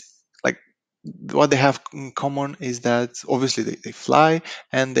 what is like what they have in common is that obviously they fly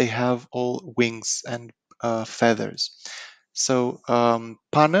and they have all wings and feathers. So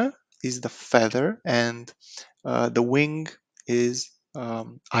pana is the feather and the wing is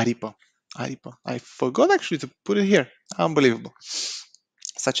aripa. Aripa. I forgot actually to put it here. Unbelievable.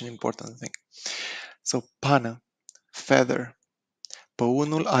 Such an important thing. So pana, feather.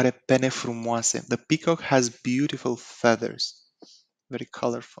 Păunul are pene frumoase. The peacock has beautiful feathers, very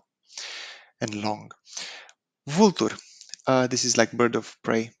colorful and long. Vultur. This is like bird of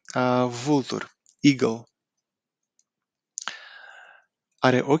prey. Vultur, eagle.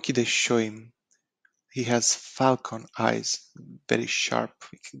 Are ochii de șoim. He has falcon eyes, very sharp.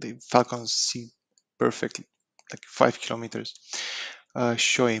 The falcons see perfectly, like 5 kilometers.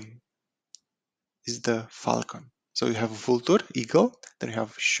 Șoim is the falcon. So you have vultur, eagle, then you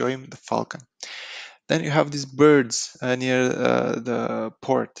have șoim, the falcon. Then you have these birds near the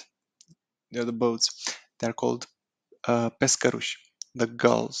port, near the boats. They're called pescaruși, the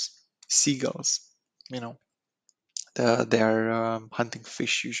gulls, seagulls. They are hunting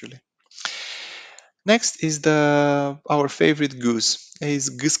fish usually. Next is our favorite goose. Is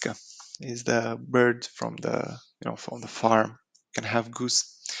gâscă. Is the bird from the farm. You can have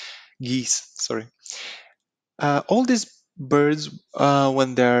geese. Sorry. All these birds,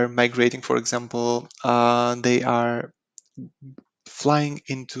 when they're migrating, for example, they are flying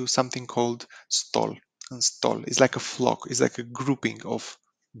into something called stol. And stol is like a flock. It's like a grouping of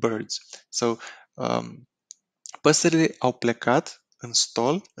birds. So um, păsările au plecat în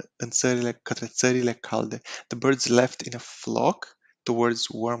stol către țările calde. The birds left in a flock towards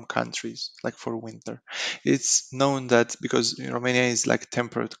warm countries, like for winter. It's known that because Romania is like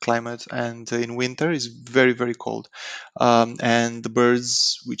temperate climate, and in winter is very, very cold. And the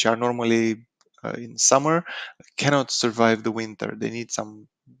birds, which are normally in summer, cannot survive the winter. They need some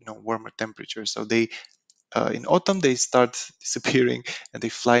warmer temperature. So in autumn they start disappearing and they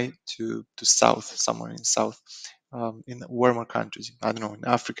fly to south, somewhere in south, in warmer countries. I don't know, in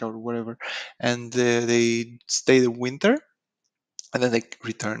Africa or wherever, and they stay the winter, and then they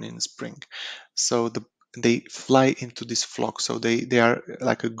return in spring. So they fly into this flock. So they are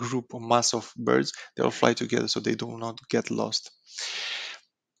like a group, a mass of birds. They all fly together, so they do not get lost.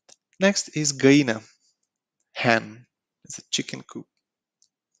 Next is găină, hen. It's a chicken coop.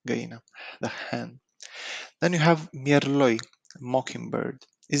 Găină, the hen. Then you have mierloi, mockingbird.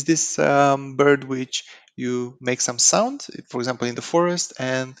 Is this bird which you make some sound, for example, in the forest,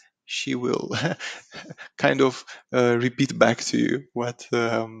 and she will kind of repeat back to you what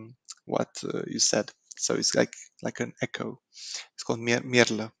you said. So it's like an echo. It's called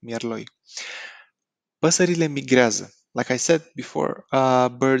mierloi. Păsările migrează. Like I said before,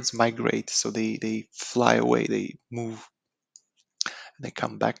 birds migrate, so they fly away, they move, and they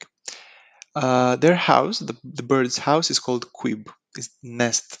come back. Their house, the bird's house, is called quib. Is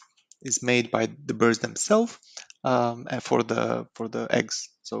nest is made by the birds themselves, and for the eggs.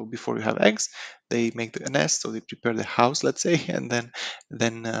 So before you have eggs, they make the nest. So they prepare the house, let's say, and then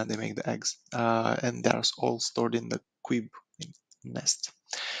they make the eggs, and they are all stored in the cuib, in nest.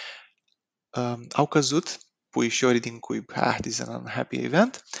 Au căzut puișorii din cuib. This is an unhappy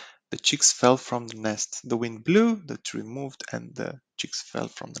event. The chicks fell from the nest. The wind blew, the tree moved, and the chicks fell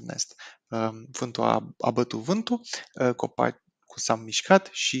from the nest. Vântul a bătut vântul, copacul s-a mișcat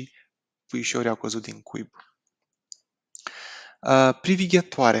și puișorii au căzut din cuib.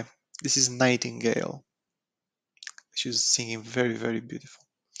 Privighetoare. This is nightingale. She's singing very, very beautiful.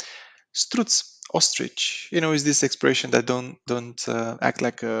 Struț, ostrich. Is this expression that don't act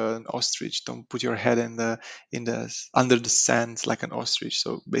like an ostrich. Don't put your head in the under the sand like an ostrich.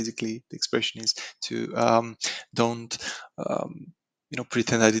 So basically, the expression is to don't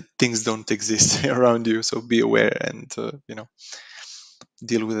pretend that things don't exist around you. So be aware and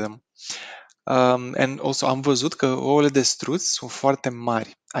deal with them. And also am văzut că ouăle de struț sunt foarte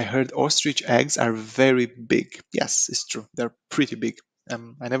mari. I heard ostrich eggs are very big. Yes, it's true. They're pretty big.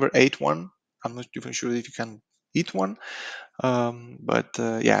 I never ate one. I'm not even sure if you can eat one. But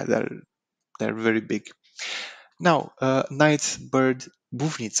yeah, they're very big. Now, night bird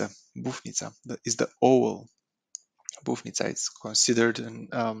bufniță. Bufnița is the owl. Bufnica is considered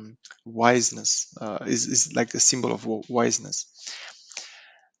an wiseness. Is like a symbol of wiseness.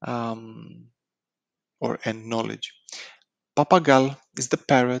 And knowledge. Papagal is the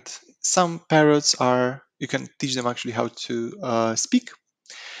parrot. Some parrots you can teach them actually how to speak,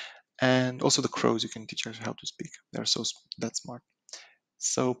 and also the crows you can teach them how to speak. They're that smart.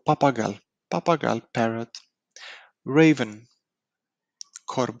 So papagal, parrot. Raven,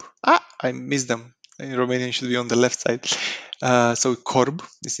 corb. I missed them. In Romanian should be on the left side. So corb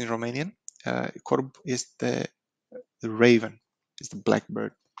is in Romanian. Corb is the raven, is the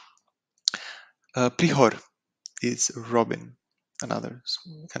blackbird. Prihor is robin, another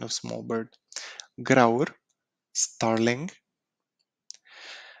kind of small bird. Graur, starling.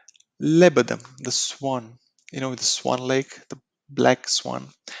 Lebedem, the swan. The Swan Lake, the black swan.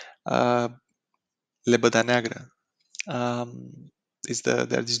 Lebeda neagra.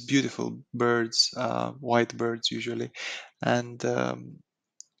 They're these beautiful birds, white birds usually, and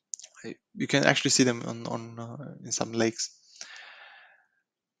you can actually see them on in some lakes.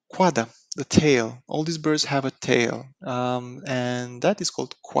 Quada, the tail. All these birds have a tail, and that is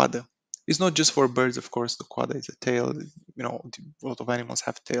called quada. It's not just for birds, of course. The quada is a tail. A lot of animals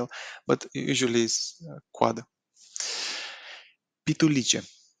have tail, but usually it's quada. Pitulice,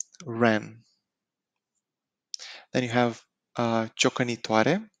 wren. Then you have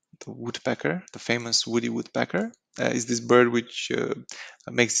Ciocanitoare, the woodpecker, the famous woody woodpecker. Is this bird which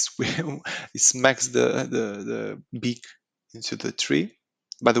makes it smacks the beak into the tree.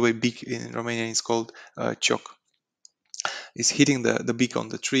 By the way, beak in Romanian is called cioc. Is hitting the beak on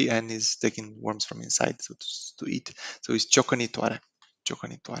the tree and is taking worms from inside to eat. So it's Ciocanitoare.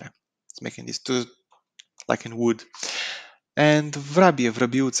 Ciocanitoare. It's making this too like in wood. And vrabie,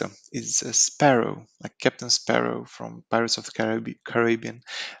 vrabiuța, is a sparrow, like Captain Sparrow from Pirates of the Caribbean.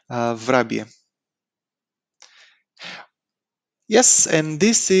 Vrabie. Yes, and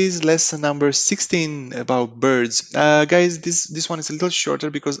this is lesson number 16 about birds. Guys, this one is a little shorter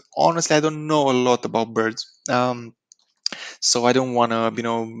because honestly, I don't know a lot about birds. So I don't want to,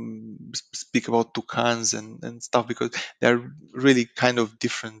 speak about toucans and stuff because they're really kind of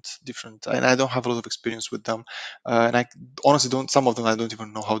different, and I don't have a lot of experience with them. And I honestly don't. Some of them I don't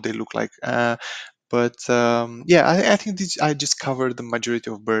even know how they look like. But yeah, I think I just covered the majority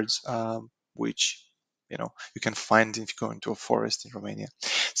of birds, which you can find if you go into a forest in Romania.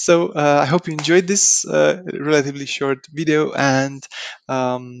 So I hope you enjoyed this relatively short video, and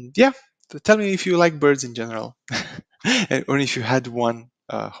yeah, tell me if you like birds in general. Or if you had one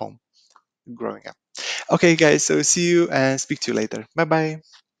home growing up. Okay, guys, so see you and speak to you later. Bye bye.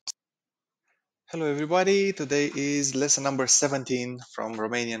 Hello, everybody. Today is lesson number 17 from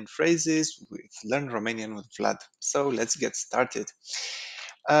Romanian phrases with Learn Romanian with Vlad. So let's get started.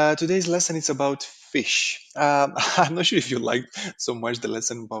 Today's lesson is about fish. I'm not sure if you liked so much the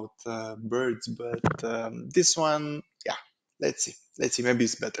lesson about birds, but this one, yeah, let's see. Maybe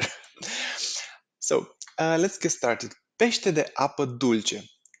it's better. So let's get started. Pește de apă dulce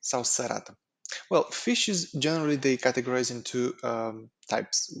sau sărată. Well, fishes generally they categorize into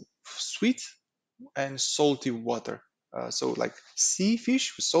types: sweet and salty water. So like sea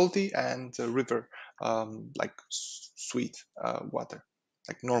fish, salty, and river, like sweet water,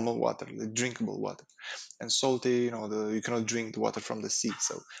 like normal water, like drinkable water. And salty, you cannot drink the water from the sea.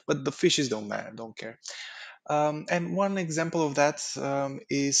 So, but the fishes don't care. And one example of that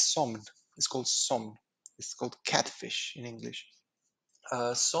is somn. It's called somn. It's called catfish in English.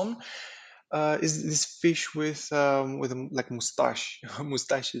 Som is this fish with like mustache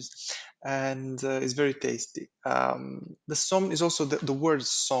mustaches, and it's very tasty. The som is also the word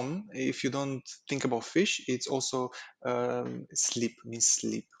som. If you don't think about fish, it's also sleep, means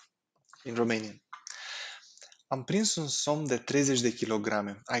sleep in Romanian. Am prins un som de 30 de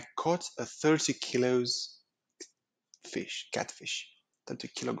kilograme. I caught a 30 kilos fish, catfish. 30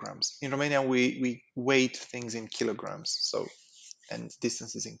 kilograms. In Romania, we weight things in kilograms, so and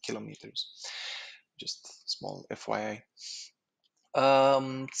distances in kilometers. Just small FYI.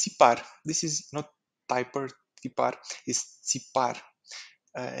 Țipar. This is not typer, țipar, it's țipar,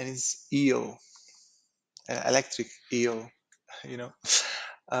 and it's eel, electric eel, you know.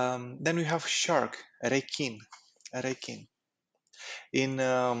 Then we have shark, rekin, rekin. In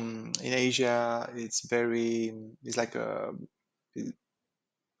Asia, it's like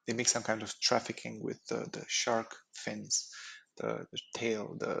they make some kind of trafficking with the shark fins, the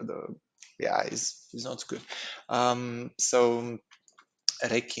tail, the yeah, is not good. So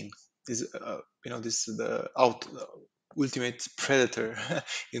rekin is this is the ultimate predator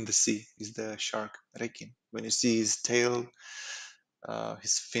in the sea is the shark rekin. When you see his tail,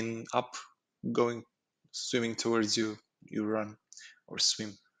 his fin up, going swimming towards you, you run or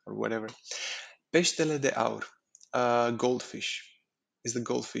swim or whatever. Peștele de aur, goldfish, is the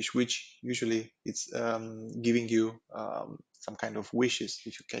goldfish, which usually it's giving you some kind of wishes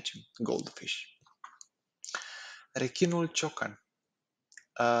if you catch him. Goldfish. Rechinul ciocan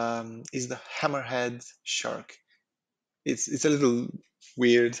is the hammerhead shark. It's a little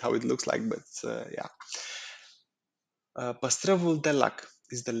weird how it looks like, but yeah. Păstrăvul de lac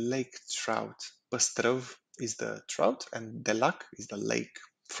is the lake trout. Păstrăv is the trout, and de lac is the lake,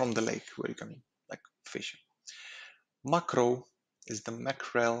 from the lake where you can like fish. Macro is the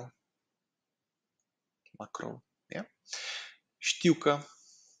mackerel. Macro, yeah. Știucă,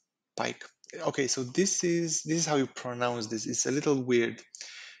 pike. Okay, so this is how you pronounce this. It's a little weird.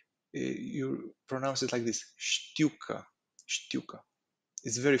 You pronounce it like this: știucă, știucă.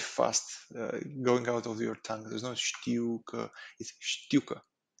 It's very fast, going out of your tongue. There's no știucă. It's știucă,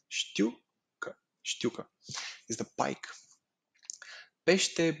 știucă, știucă. It's the pike.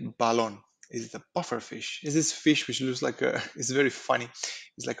 Pește balon is the puffer fish. Is this fish which looks like it's very funny.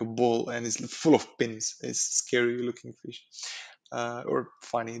 It's like a ball and it's full of pins. It's scary looking fish, or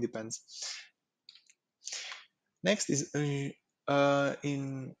funny, depends. Next is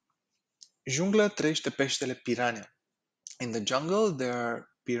in junglă trăiește peștele piranha. In the jungle, there are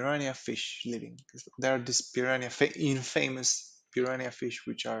piranha fish living. There are these infamous piranha fish,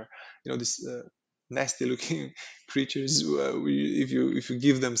 which are, this nasty-looking creatures. If you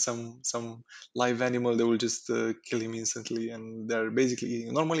give them some live animal, they will just kill him instantly. And they're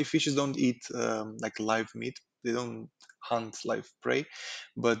basically normally fishes don't eat like live meat. They don't hunt live prey,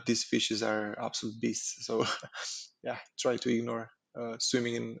 but these fishes are absolute beasts. So yeah, try to ignore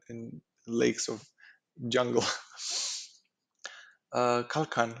swimming in lakes of jungle.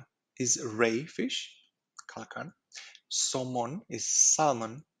 Kalkan is ray fish. Kalkan. Salmon is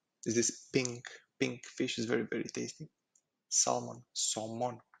salmon. Is this pink fish? Is very very tasty. Salmon.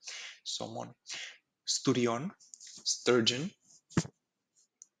 Salmon. Sturion. Sturgeon.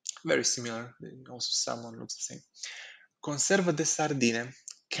 Very similar. Also salmon looks the same. Conserva de sardine.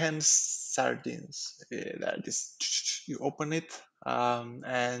 Canned sardines. You open it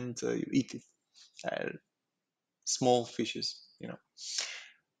and you eat it. Small fishes,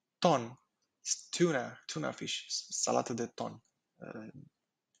 Ton is tuna fish, salată de ton,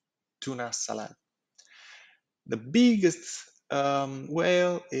 tuna salad. The biggest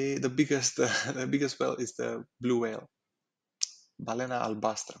whale, the biggest whale is the blue whale, balena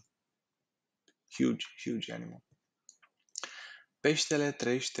albastră. Huge animal. Peștele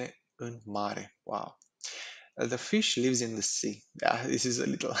trăiește în mare. Wow. The fish lives in the sea. Yeah, this is a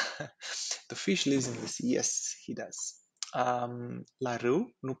little. The fish lives in the sea. Yes, he does. La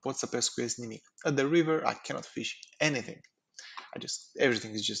râu nu pot să pescuiesc nimic. At the river, I cannot fish anything.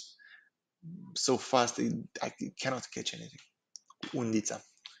 Everything is just so fast. I cannot catch anything. Undița.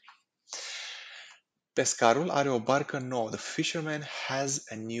 Pescarul are o barcă nouă. The fisherman has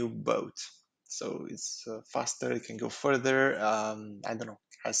a new boat. So it's faster, it can go further. I don't know,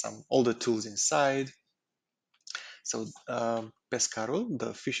 has all the tools inside. So pescarul,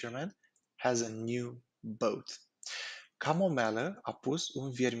 the fisherman, has a new boat. Camomelă a pus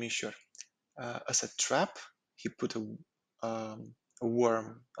un viermișor. As a trap, he put a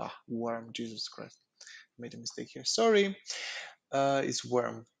worm. Worm, Jesus Christ. Made a mistake here. Sorry. It's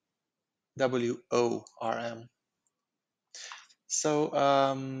worm. WORM. So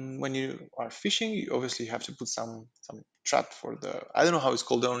when you are fishing, you obviously have to put some trap for the. I don't know how it's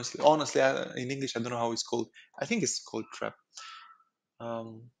called honestly. Honestly, in English, I don't know how it's called. I think it's called trap.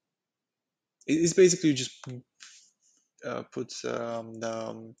 Um, it's basically you just put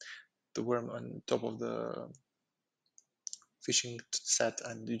the worm on top of the fishing set,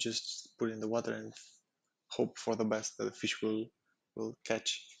 and you just put it in the water and hope for the best that the fish will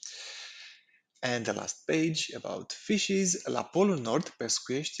catch. And the last page about fishes. La Polul Nord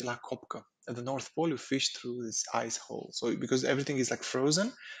pescuiești la copcă. At the North Pole, you fish through this ice hole. So because everything is like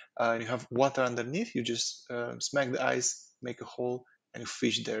frozen, and you have water underneath, you just smack the ice, make a hole, and you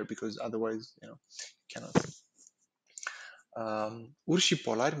fish there because otherwise, you cannot. Urșii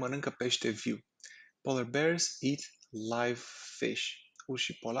polari mănâncă pește viu. Polar bears eat live fish.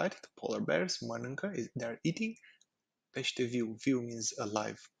 Urșii polari, the polar bears, mănâncă, they're eating pește viu. Viu means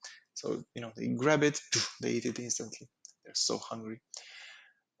alive. So, they grab it, they eat it instantly. They're so hungry.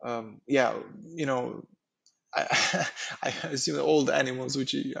 Yeah, I, I assume all the animals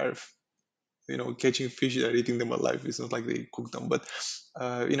which are, catching fish, they're eating them alive. It's not like they cook them, but,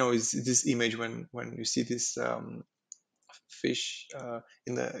 it's this image when you see this fish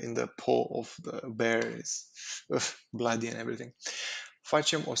in the paw of the bear is bloody and everything.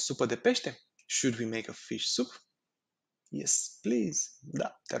 Facem o supă de pește? Should we make a fish soup? Yes, please.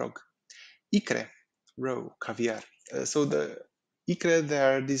 Da, te rog. Icre, roe, caviar. So the icre, they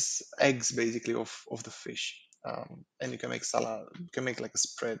are these eggs basically of the fish, and you can make salad. You can make like a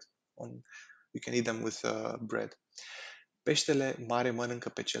spread on. You can eat them with bread. Peștele mare mănâncă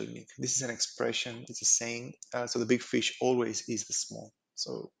pe cel mic. This is an expression. It's a saying. So the big fish always eats the small.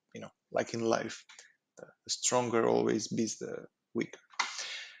 So like in life, the stronger always beats the weak.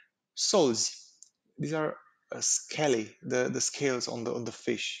 Soles. These are scaly, the scales on the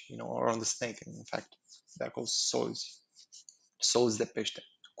fish, or on the snake. In fact, they're called soles. Soles de pește.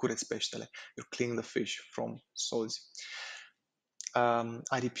 Cureți peștele. You clean the fish from soles.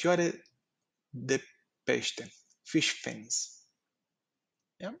 Aripioare de pește. Fish fins.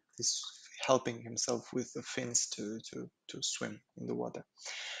 Yeah, he's helping himself with the fins to swim in the water.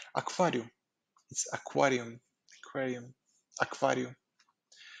 Aquarium. It's aquarium. Aquarium.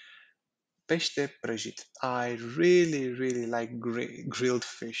 Pește prăjit. I really, really like grilled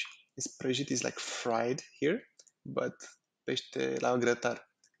fish. Prăjit is like fried here, but pește la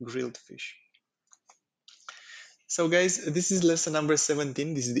grătar, grilled fish. So guys, this is lesson number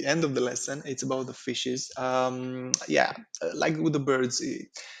 17. This is the end of the lesson. It's about the fishes. Yeah, like with the birds,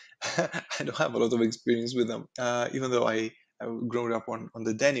 I don't have a lot of experience with them, even though I grew up on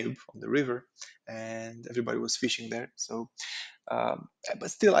the Danube, on the river, and everybody was fishing there. So,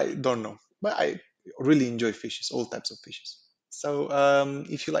 but still, I don't know. But I really enjoy fishes, all types of fishes. So,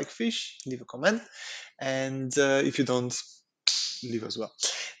 if you like fish, leave a comment, and if you don't, leave as well.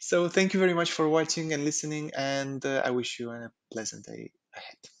 So, thank you very much for watching and listening, and I wish you a pleasant day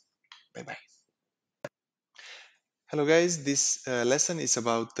ahead. Bye bye. Hello guys, this lesson is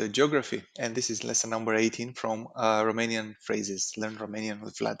about geography, and this is lesson number 18 from Romanian phrases. Learn Romanian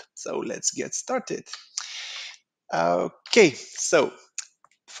with Vlad. So let's get started. Okay, so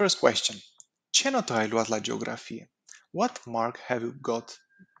first question. Ce notă ai luat la geografie? What mark have you got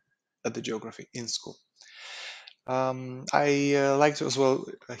at the geography in school? I liked as well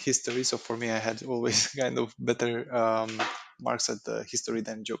history, so for me I had always kind of better marks at the history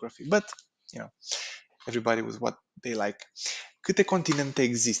than geography, but everybody with what they like. Câte continente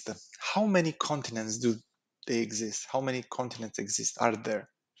există? How many continents do they exist? How many continents exist? Are there?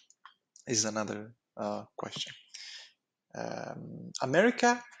 Is another question.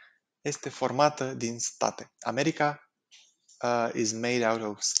 America este formată din state. America is made out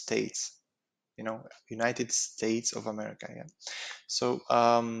of states. United States of America. Yeah? So,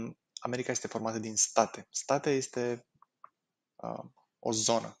 America este formată din state. State este o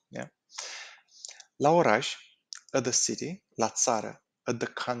zonă. Yeah? La oraș, at the city, la țară, at the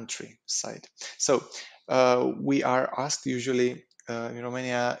countryside. So, we are asked usually in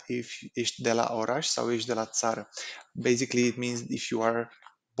Romania if ești de la oraș sau ești de la țară. Basically, it means if you are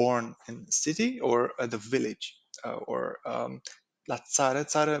born in the city or at the village. Or la țară,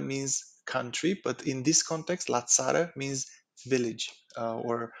 țară means country, but in this context, la țară means village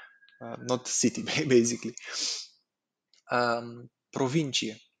or not city, basically.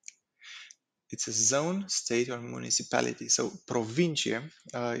 Provincie. It's a zone, state, or municipality. So, provincie,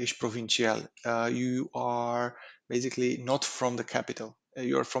 ești provincial. You are basically not from the capital.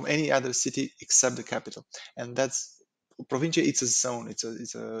 You're from any other city except the capital. And that's, provincie, it's a zone.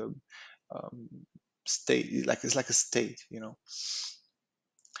 It's a state. It's like a state,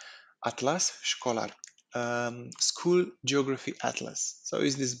 Atlas școlar. School Geography Atlas. So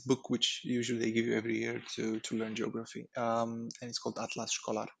it's this book which usually they give you every year to learn geography, and it's called Atlas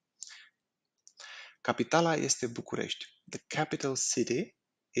Școlar. Capitala este București. The capital city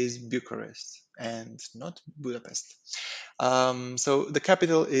is Bucharest and not Budapest. So the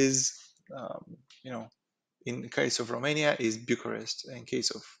capital is, in case of Romania, is Bucharest. In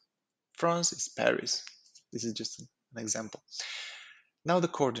case of France, it's Paris. This is just an example. Now the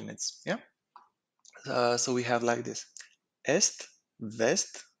coordinates. Yeah. So we have like this: Est,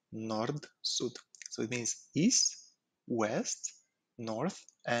 Vest, Nord, Sud. So it means east, west, north,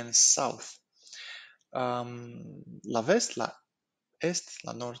 and south. La vest, la est,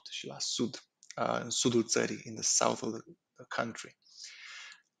 la nord și la sud. În sudul țării, in the south of the country.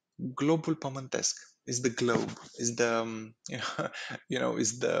 Globul pământesc is the globe, is the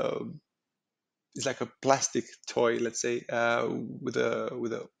it's like a plastic toy, let's say, with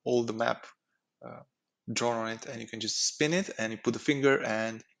all the map drawn on it, and you can just spin it and you put the finger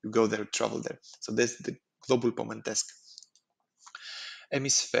and you go there, travel there. So that's the globul pământesc.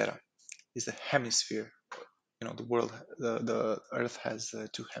 Hemisfera is the hemisphere. The world, the Earth has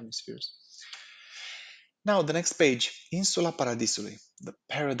two hemispheres. Now the next page, Insula Paradisului, the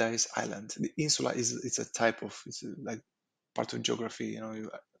Paradise Island. The insula it's a type of, it's like part of geography.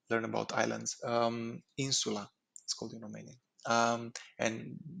 You learn about islands. Insula, it's called in Romanian.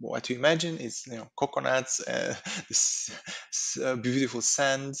 And what you imagine is coconuts, this, beautiful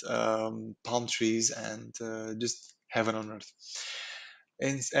sand, palm trees, and just heaven on earth.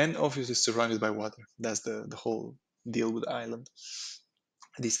 And obviously surrounded by water. That's the whole deal with the island.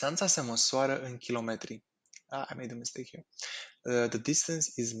 Distanța se măsoară în kilometri. I made a mistake here. The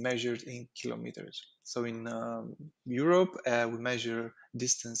distance is measured in kilometers. So in Europe, we measure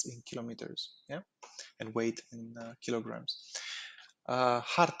distance in kilometers, yeah, and weight in kilograms.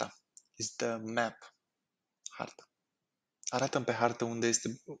 Harta is the map. Harta. Arată-mi pe hartă unde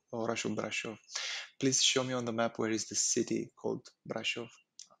este orașul Brașov. Please show me on the map where is the city called Brașov.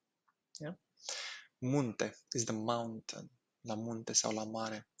 Yeah. Munte is the mountain. La munte sau la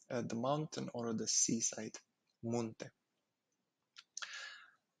mare. The mountain or the seaside. Munte.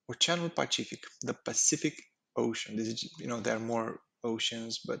 Oceanul Pacific, the Pacific Ocean. This is, there are more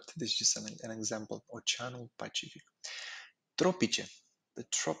oceans, but this is just an example. Oceanul Pacific. Tropice, the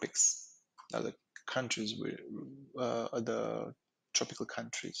tropics, are the countries are the tropical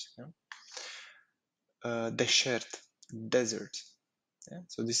countries. Deșert, desert. Yeah?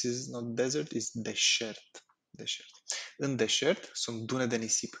 So this is not desert, it's deșert. Deșert. În deșert sunt dune de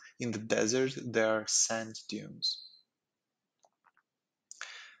nisip. In the desert there are sand dunes.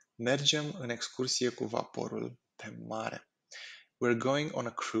 Mergem în excursie cu vaporul pe mare. We're going on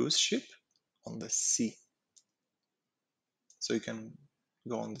a cruise ship on the sea. So you can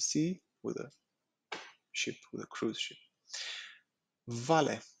go on the sea with a ship, with a cruise ship.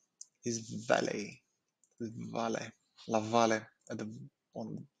 Vale is valley. Vale. La vale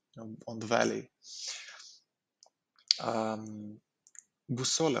on the valley.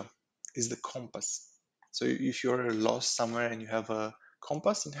 Busola is the compass. So if you're lost somewhere and you have a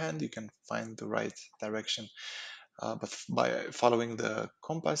compass in hand, you can find the right direction, but by following the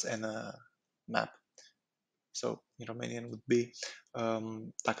compass and a map. So in Romanian would be,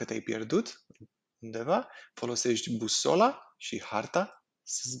 dacă te-ai pierdut undeva, folosești busola și harta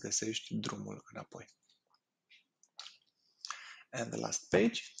să-ți găsești drumul înapoi. And the last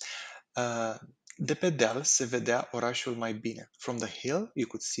page. De pe deal se vedea orașul mai bine. From the hill, you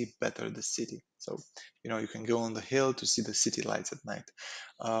could see better the city. So, you can go on the hill to see the city lights at night.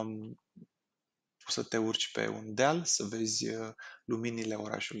 Poți să te urci pe un deal să vezi luminile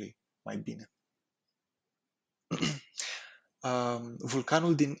orașului mai bine.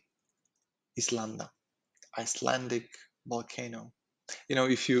 Vulcanul din Islanda. Icelandic volcano.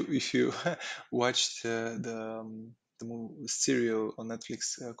 If you watched the serial on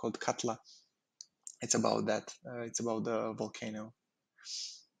Netflix called Katla, it's about that. It's about the volcano.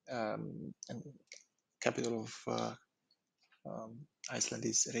 And capital of Iceland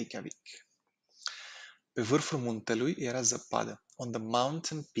is Reykjavik. Pe vârful muntelui era zăpadă. On the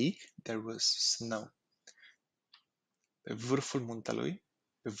mountain peak there was snow. Pe vârful muntelui,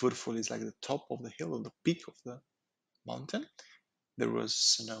 pe vârful is like the top of the hill or the peak of the mountain, there was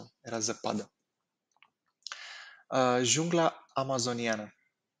snow. Era zăpadă. Jungla amazoniană.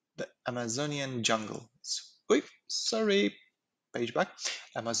 The Amazonian jungle. Sorry, page back.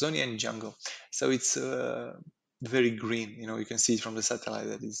 Amazonian jungle. So it's very green. You can see it from the satellite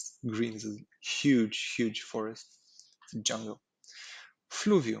that it's green. It's a huge forest. It's a jungle.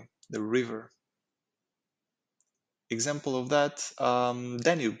 Fluviu, the river. Example of that,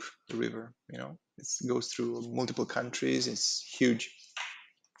 Danube, the river. It goes through multiple countries. It's huge.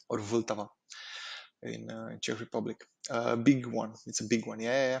 Or Vltava in Czech Republic. Big one. It's a big one.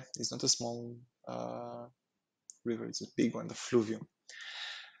 Yeah, yeah, yeah. It's not a small river. It's a big one. The fluvium.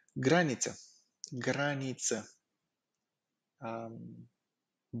 Graniță. Graniță.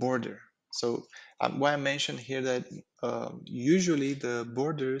 Border. So why I mentioned here that usually the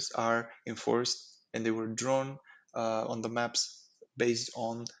borders are enforced and they were drawn on the maps based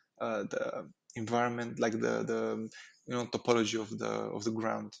on the environment, like the topology of the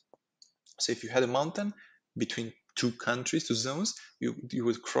ground. So if you had a mountain between two countries, two zones, you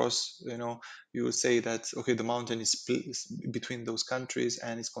would cross, you would say that, okay, the mountain is split between those countries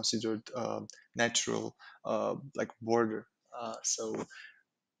and it's considered natural, like border. So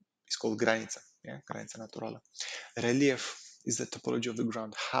it's called granica, yeah, granica naturală. Relief is the topology of the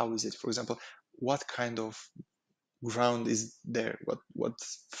ground. How is it? For example, what kind of ground is there? What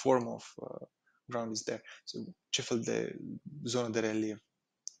form of ground is there? So, ce fel de zonă de relief?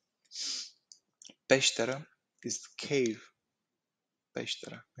 Peșteră is cave.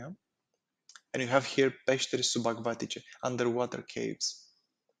 Peșteră, yeah? And you have here peșteri subacvatice, underwater caves.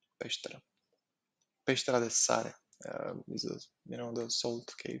 Peșteră. Peștera de sare is the salt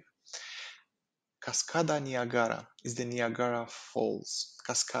cave. Cascada Niagara is the Niagara Falls.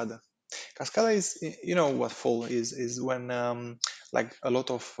 Cascada. Cascada is, what fall is when like a lot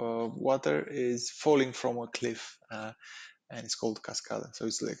of water is falling from a cliff, and it's called cascada. So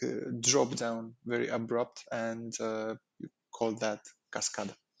it's like a drop down, very abrupt, and you call that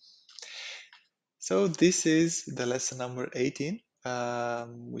cascada. So this is the lesson number 18.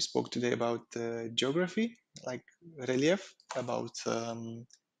 We spoke today about geography, like relief, about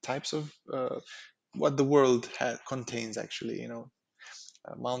types of what the world contains actually,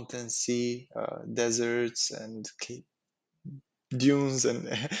 mountain, sea, deserts, and dunes, and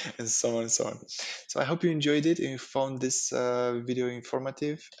and so on and so on. So I hope you enjoyed it and you found this video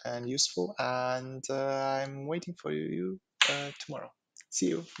informative and useful, and I'm waiting for you tomorrow. See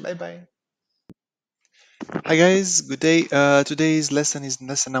you. Bye bye. Hi guys, good day. Today's lesson is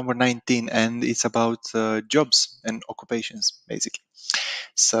lesson number 19, and it's about jobs and occupations basically.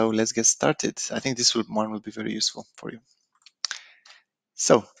 So let's get started. I think this one will be very useful for you.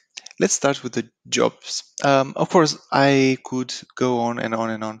 So let's start with the jobs. Of course, I could go on and on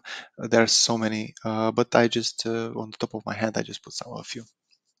and on. There are so many, but I just, on the top of my head, I just put some a few.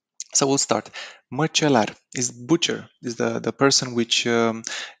 So we'll start. Măcelar is butcher, is the person which,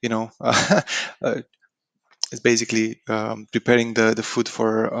 is basically preparing the food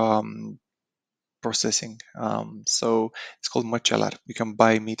for processing. So it's called măcelar. You can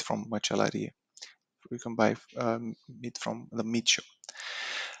buy meat from măcelarie. You can buy meat from the meat shop.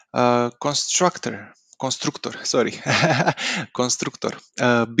 Constructor, sorry, constructor,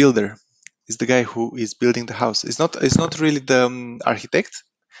 builder is the guy who is building the house. It's not really the architect.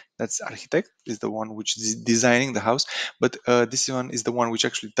 That's architect is the one which is designing the house, but this one is the one which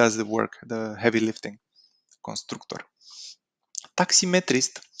actually does the work, the heavy lifting. Constructor.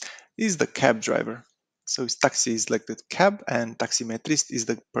 Taximetrist is the cab driver. So taxi is like the cab, and taximetrist is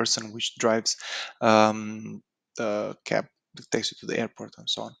the person which drives the cab that takes you to the airport and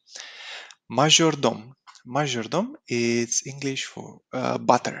so on. Majordom. Majordom is English for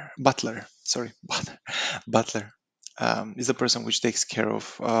butler. Sorry, butler. Is the person which takes care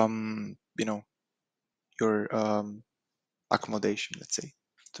of your accommodation. Let's say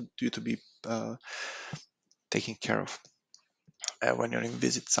to be taken care of when you're in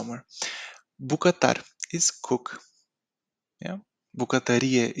visit somewhere. Bucătar is cook. Yeah,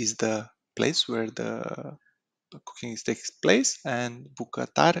 bucătărie is the place where the cooking takes place, and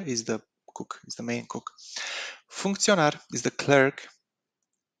bucătar is the cook, is the main cook. Funcționar is the clerk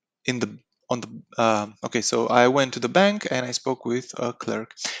in the on the okay, so I went to the bank and I spoke with a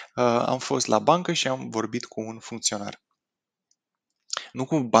clerk. Am fost la bancă și am vorbit cu un funcționar. Nu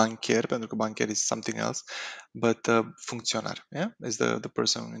cu bancher, pentru că bancher is something else, but funcționar, yeah, is the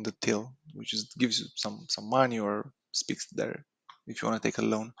person in the till, which is gives you some money or speaks there if you want to take a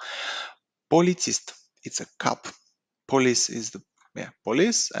loan. Polițist, it's a cop. Police is the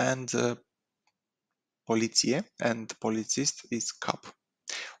police, and poliție, and polițist is cop.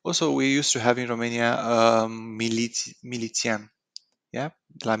 Also, we used to have in Romania milițian, yeah,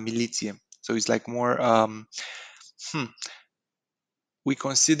 la miliție. So it's like more we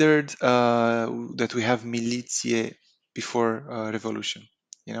considered that we have miliție before revolution.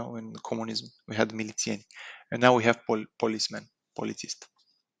 In communism we had milițieni, and now we have policemen, polițist.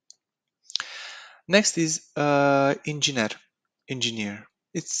 Next is engineer.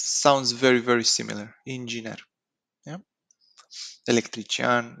 It sounds very, very similar. Engineer, yeah,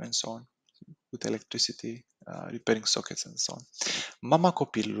 electrician, and so on. with electricity, repairing sockets and so on. Mama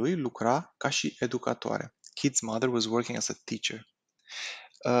copilului lucra ca și educatoare. Kid's mother was working as a teacher.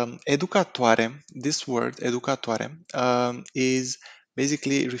 Educatoare, this word, educatoare, is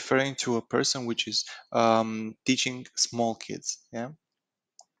basically referring to a person which is teaching small kids. Yeah,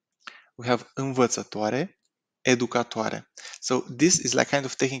 we have învățătoare, educatoare. So this is like kind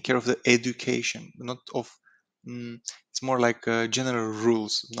of taking care of the education, not of. It's more like general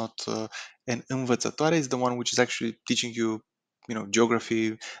rules, not. And învățătoare is the one which is actually teaching you,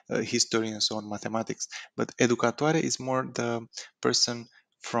 geography, history, and so on, mathematics. But educatoare is more the person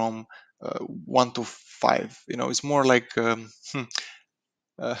from 1 to 5. It's more like uh,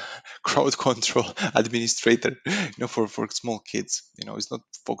 crowd control administrator, for small kids. It's not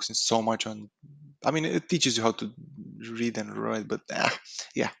focusing so much on. I mean, it teaches you how to read and write, but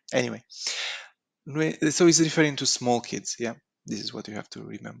yeah. Anyway, so it's referring to small kids. Yeah, this is what you have to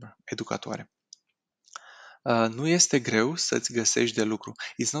remember. Educatoare. Nu este greu să-ți găsești de lucru.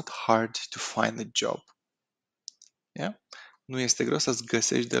 It's not hard to find a job. Yeah? Nu este greu să-ți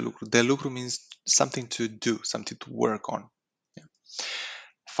găsești de lucru. De lucru means something to do, something to work on. Yeah?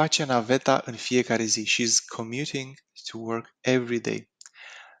 Face naveta în fiecare zi. She's commuting to work every day.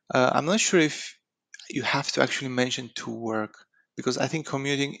 I'm not sure if you have to actually mention to work, because I think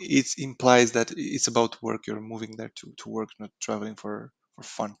commuting, it implies that it's about work. You're moving there to work, not traveling for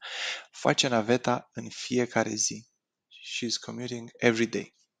fun. Face naveta în fiecare zi. She's commuting every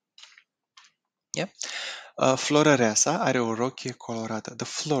day. Yeah. Florăreasa are o rochie colorată. The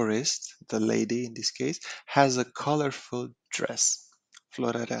florist, the lady in this case, has a colorful dress.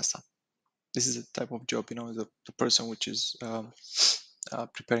 Florăreasa. This is a type of job, the person which is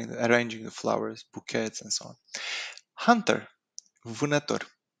arranging the flowers, bouquets, and so on. Hunter, vânător.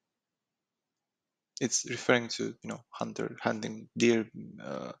 It's referring to, hunter, hunting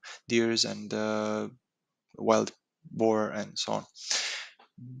deers and wild boar and so on.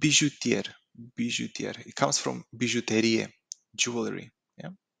 Bijoutier, it comes from bijuterie, jewelry.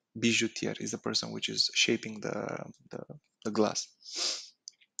 Yeah, bijoutier is the person which is shaping the glass.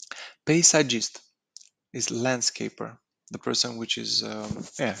 Paisagist is landscaper, the person which is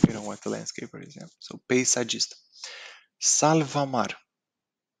you know what the landscaper is. Yeah, so paisagist. Salvamar.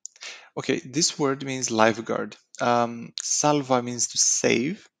 Okay, this word means lifeguard. Salva means to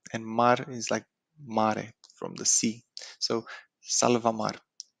save, and mar is like mare, from the sea. So salvamar,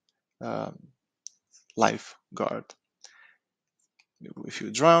 lifeguard. If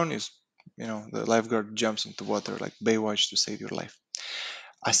you drown, the lifeguard jumps into water like Baywatch to save your life.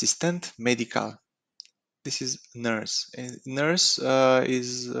 Assistant medical. This is nurse. And nurse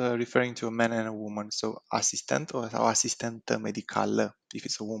is referring to a man and a woman. So assistant or asistentă medicală if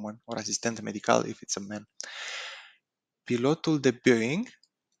it's a woman, or asistent medical if it's a man. Pilotul de Boeing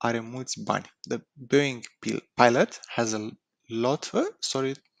are mulți bani. The Boeing pilot has a lot,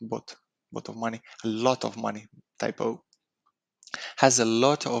 bot of money, a lot of money, typo, has a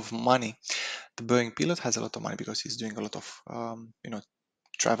lot of money. The Boeing pilot has a lot of money because he's doing a lot of,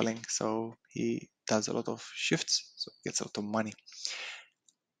 traveling. So he does a lot of shifts, so he gets a lot of money.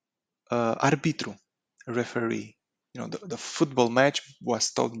 Arbitru, referee. The football match was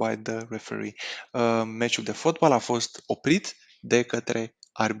stopped by the referee. Meciul de fotbal a fost oprit de către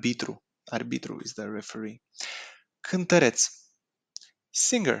arbitru. Arbitru is the referee. Cântăreț,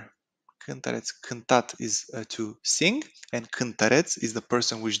 singer. Cântăreț, cântat is to sing, and cântăreț is the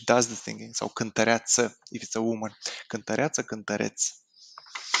person which does the singing. So cântăreață if it's a woman. Cântăreață, cântăreț.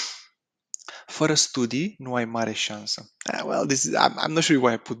 Fără studii nu ai mare șansă. Well, I'm not sure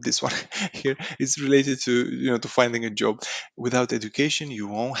why I put this one here. It's related to to finding a job. Without education, you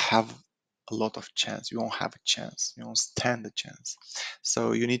won't have a lot of chance. You won't have a chance. You won't stand a chance.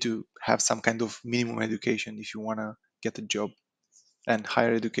 So you need to have some kind of minimum education if you want to get a job, and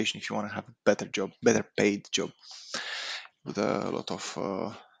higher education if you want to have a better job, better paid job, with a lot of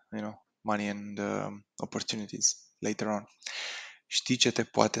money and opportunities later on. Știi ce te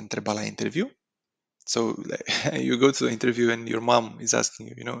poate întreba la interviu? So you go to the interview and your mom is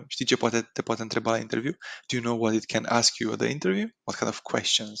asking you, știi ce te poate întreba la interview? Do you know what it can ask you at the interview? What kind of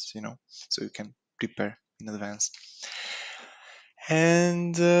questions, so you can prepare in advance.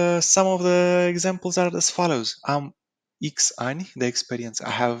 And some of the examples are as follows. X ani de experience.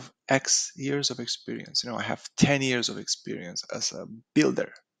 I have X years of experience. I have 10 years of experience as a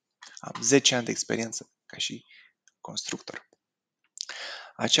builder. Am 10 ani de experiență ca și constructor.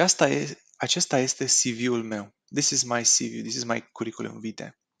 Acesta este CV-ul meu. This is my CV. This is my curriculum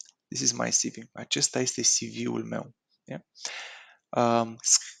vitae. This is my CV. Acesta este CV-ul meu. Yeah?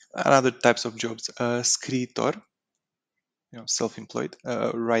 Another types of jobs. Scriitor, self-employed.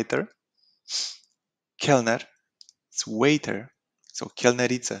 Writer. Kellner, it's waiter. So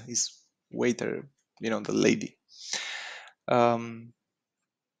Kellnerica is waiter, the lady.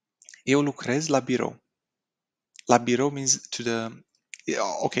 Eu lucrez la birou. La birou means to the yeah,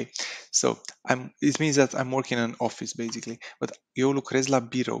 okay. So it means that I'm working in an office basically. But eu lucrez la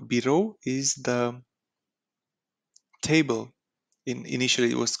birou. Birou is the table.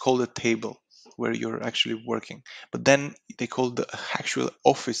 Initially it was called a table where you're actually working. But then they called the actual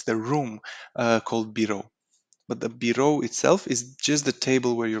office, the room, called birou. But the bureau itself is just the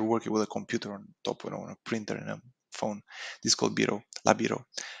table where you're working with a computer on top, on a printer and a phone. This is called bureau, la bureau.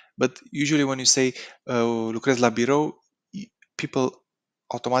 But usually when you say lucrez la bureau, people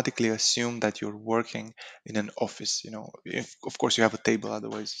automatically assume that you're working in an office. If, of course you have a table,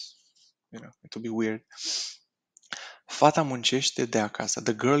 otherwise, it will be weird. Fata muncește de acasă.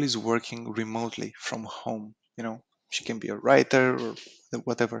 The girl is working remotely from home. She can be a writer or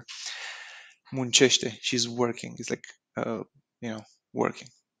whatever. Muncește, she's working. It's like, working.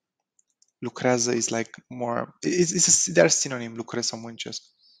 Lucrează is like more, they're synonym, lucrez sau muncesc.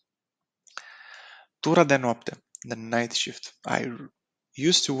 Tura de noapte, the night shift. I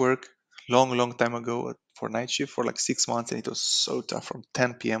used to work long time ago for night shift for like 6 months, and it was so tough from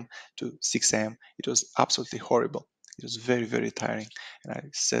 10 p.m. to 6 a.m. It was absolutely horrible. It was very tiring, and I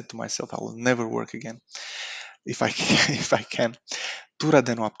said to myself, I will never work again if I can, if I can. Tura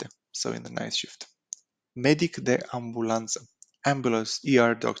de noapte, so in the night shift. Medic de ambulanță. Ambulance,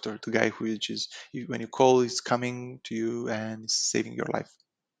 ER doctor, the guy who is just, when you call, is coming to you and is saving your life.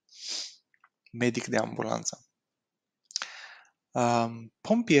 Medic de ambulanță.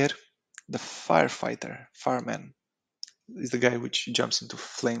 Pompier, the firefighter, fireman, is the guy which jumps into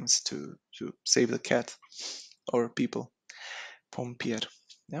flames to save the cat or people. Pompier,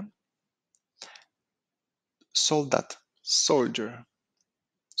 yeah. Soldat, soldier.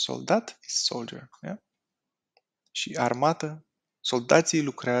 Soldat is soldier, yeah. Și armată,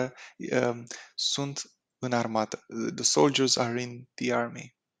 soldații sunt în armată. The soldiers are in the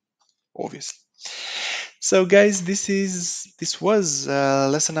army, obviously. So guys, this was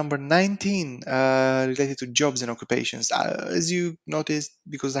lesson number 19 related to jobs and occupations. As you noticed,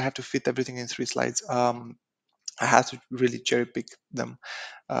 because I have to fit everything in 3 slides, I had to really cherry pick them.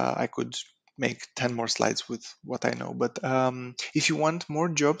 I could make 10 more slides with what I know, but if you want more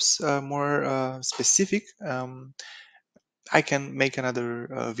jobs, more specific, I can make another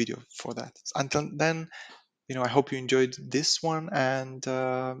video for that. Until then, I hope you enjoyed this one, and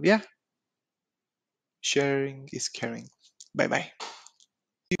yeah, sharing is caring. Bye bye.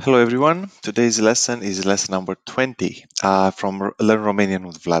 Hello everyone. Today's lesson is lesson number 20 from Learn Romanian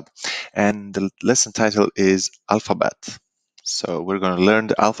with Vlad, and the lesson title is Alphabet. So we're going to learn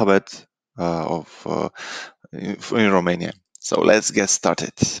the alphabet in Romanian. So let's get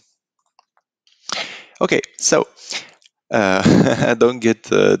started. Okay, so don't get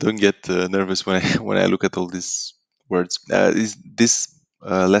nervous when I look at all these words. This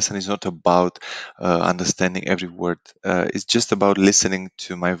lesson is not about understanding every word. It's just about listening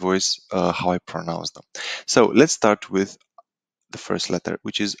to my voice, how I pronounce them. So let's start with the first letter,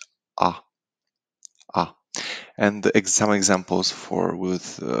 which is A. A. And some examples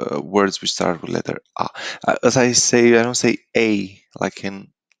with words which start with letter A. As I say, I don't say A like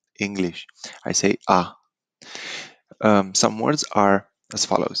in English. I say A. Some words are as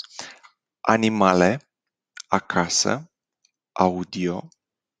follows: animale, acasă, audio,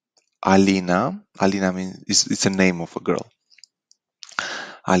 Alina. Alina means it's a name of a girl.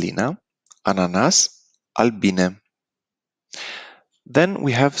 Alina, ananas, albine. Then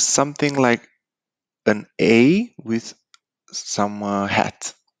we have something like an A with some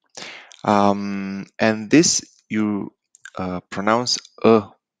hat. And this you pronounce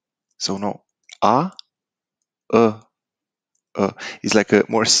So no, a, is like a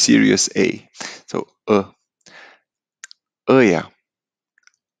more serious A. So ăia,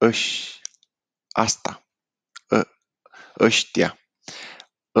 asta, ăștia,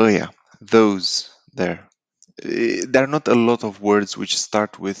 ăia, those, there. There are not a lot of words which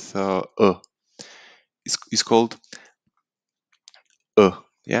start with It's called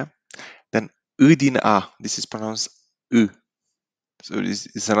yeah. Then din a, this is pronounced so this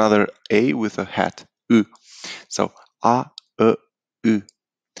is another A with a hat, so a,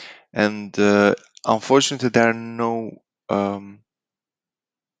 and unfortunately there are no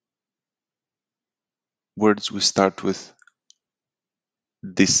words which start with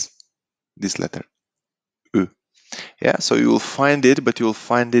this letter, yeah. So you will find it, but you will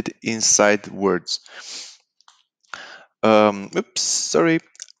find it inside words. Oops, sorry.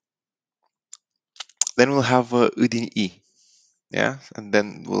 Then we'll have din i. Yeah, and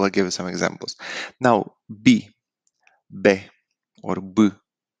then we'll give you some examples. Now, be, or b.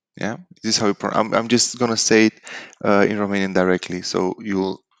 Yeah, this is how I'm just gonna say it in Romanian directly, so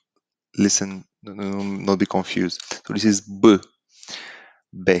you'll listen, not be confused. So this is be,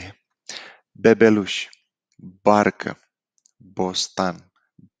 bebeluș, barcă, bostan,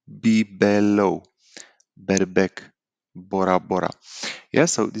 bibelou, berbec, bora bora. Yeah,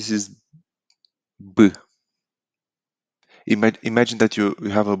 so this is b. Imagine that you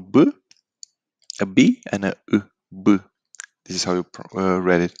have a b, and a b. This is how you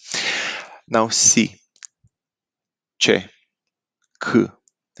read it. Now c, ce, c.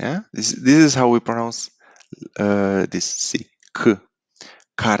 Yeah, this is how we pronounce this c, c.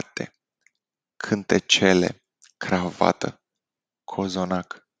 Carte, cântecele, cravată,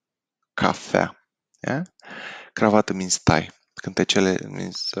 cozonac, cafea. Yeah, cravată means tie. Cântecele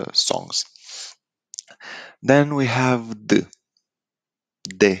means songs. Then we have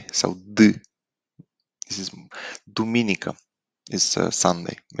de sau d. This is duminică. It's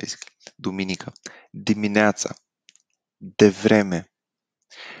Sunday, basically. Duminică. Dimineața. Devreme.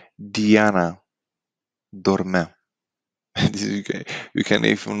 Diana dormea. You can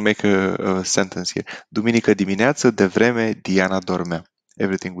even make a sentence here. Duminică dimineață, devreme, Diana dormea.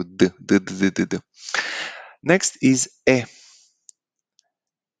 Everything with d. Next is e.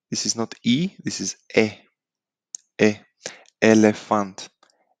 This is not e, this is e. E. Elefant.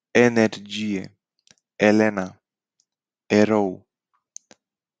 Energie. Elena. Erou.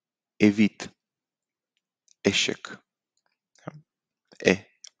 Evit. Eșec. E.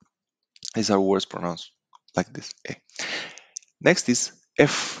 These are words pronounced like this. E. Next is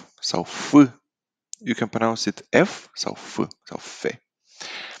f. So f. You can pronounce it f, so f, so fe.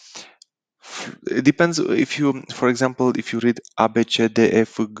 It depends if you, for example, if you read A, B, C, D, E,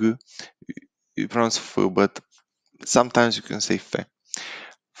 F, G, you pronounce f, but sometimes you can say fe.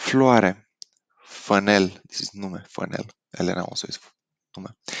 Floare, fănel, this is nume, fănel. Elena also is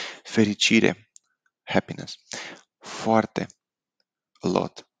nume. Fericire, happiness. Foarte, a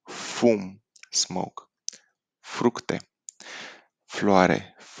lot. Fum, smoke. Fructe,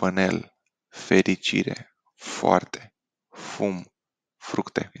 floare, fănel, fericire, foarte, fum,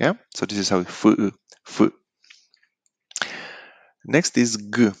 fructe. Yeah, so this is how f. Next is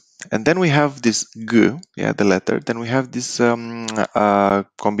g, and then we have this g, yeah, the letter. Then we have these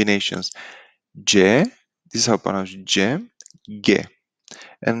combinations. J, this is how I pronounce J, G,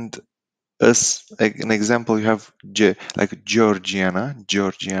 and as an example, you have J like Georgiana,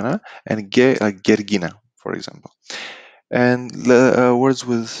 and G like Gergina, for example. And words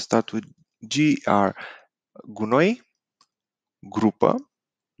will start with G are gunoi, grupă,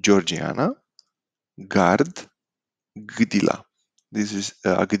 Georgiana, gard, gdila. This is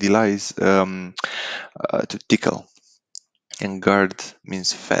gdila is to tickle, and guard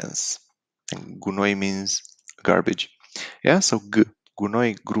means fence, and gunoi means garbage. Yeah, so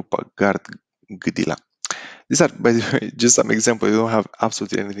gunoi, grupă, gard, gdila. These are, by the way, just some examples. They don't have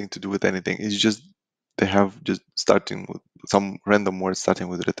absolutely anything to do with anything. It's just they have just starting with some random words starting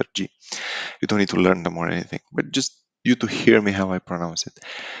with letter G. You don't need to learn them or anything, but just you to hear me how I pronounce it.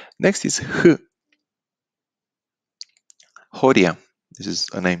 Next is H. Horia. This is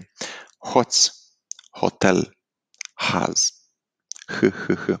a name. Hoț. Hotel. Haz.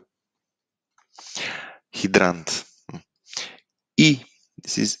 H. Hydrant. I.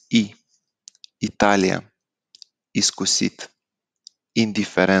 This is I. Italia. Iscusit.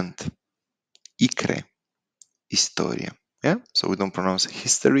 Indiferent. Icre. Istoria. Yeah, so we don't pronounce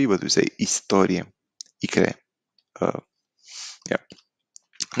history, but we say istorie. Icre. Yeah.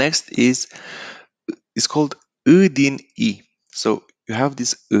 Next is, it's called I din I. So you have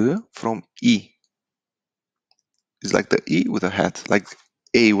this from I. It's like the I with a hat. Like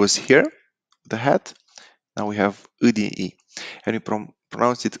A was here, the hat. Now we have I din I. And you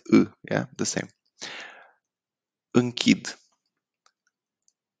pronounce it yeah, the same. Închid.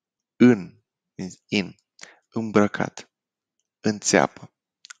 În means in. Îmbrăcat. Înțeapă.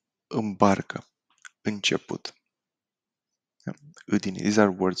 Îmbarcă. Început. Yeah. I din I. These are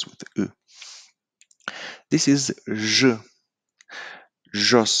words with I. This is J.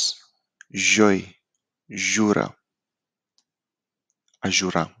 Jos. Joi. Jură. A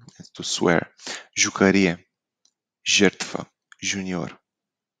jura, to swear. Jucărie. Jertfă. Junior.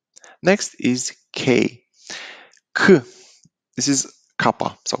 Next is K. K. This is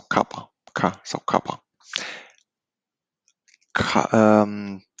kappa. So kappa. K. So kappa.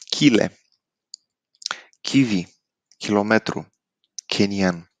 Kile. Kiwi. Kilometru.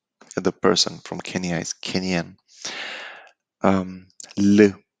 Kenyan. The person from Kenya is Kenyan.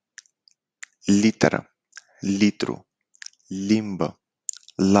 L. Literă. Litru. limbă,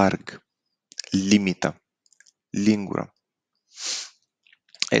 larg, limită, lingură.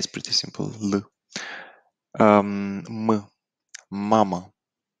 It's pretty simple. L. M, mamă,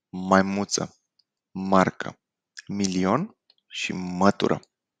 maimuță, marcă, milion și mătură,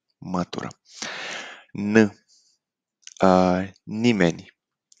 mătură. N, nimeni,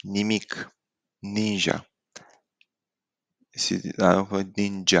 nimic, ninja.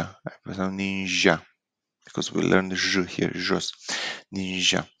 Ninja, I put ninja, because we learned J here, jos,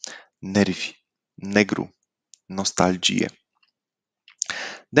 ninja. Nervi, negru, nostalgie.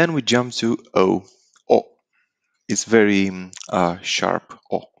 Then we jump to O. O. It's very sharp.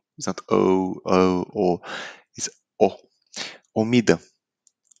 O. It's not O. It's O. Omidă,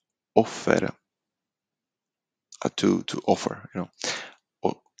 oferă. To offer, you know.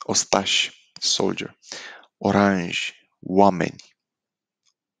 Ostaș, soldier. Oranj, oameni.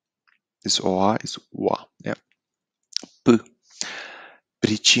 This OA is OA. Yeah. P.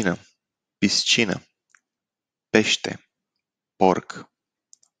 Pricină, piscină, pește, porc,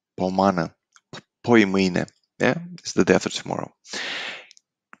 pomană, poi mâine. Yeah, it's the day after tomorrow.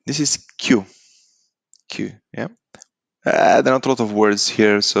 This is Q. Q. Yeah. There are not a lot of words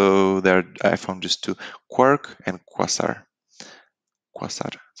here, so there I found just two: quark and quasar.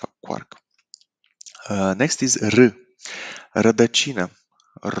 Quasar, so quark. Next is R. Rădăcină,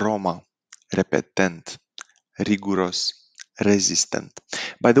 Roma, repetent, riguros, resistant.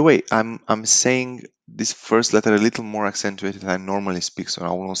 By the way, I'm saying this first letter a little more accentuated than I normally speak, so I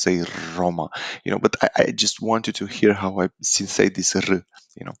won't say Roma, but I just want you to hear how I say this R,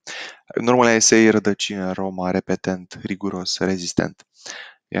 Normally I say rădăcină, Roma, repetent, riguros, resistant.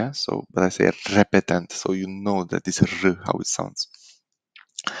 Yeah, but I say repetent, so you know that this R, how it sounds.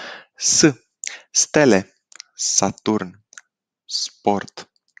 S. Stele, Saturn,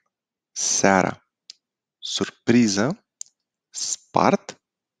 sport, seara, surpriză, spart,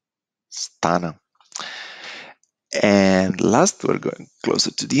 stană. And last, we're going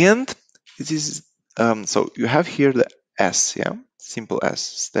closer to the end. It is so you have here the S, yeah, simple S,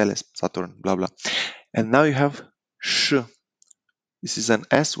 stele, Saturn, blah blah, and now you have sh. This is an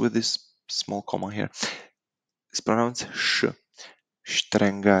S with this small comma here. It's pronounced sh.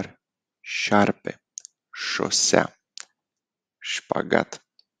 Ștrengar, șarpe, șosea, șpagat,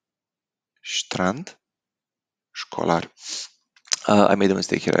 strand, școlar. I made a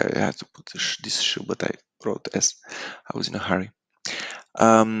mistake here. I had to put this sh, but I wrote S. I was in a hurry.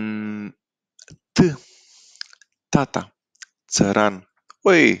 T. Tata. Țăran.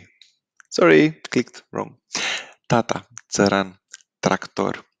 Wait. Sorry, clicked wrong. Tata. Țăran.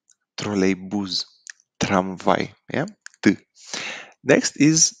 Tractor. Troleibuz. Tramvai. Yeah? T. Next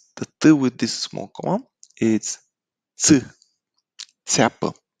is the T with this small comma. It's ț.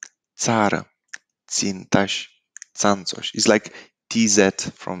 Țeapă. Țară. Țintaș. Țanțoș. It's like TZ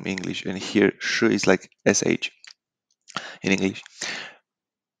from English, and here sh is like SH in English.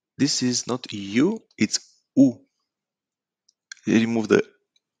 This is not U, it's U. Remove the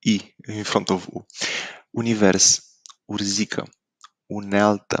I in front of U. Univers, urzică,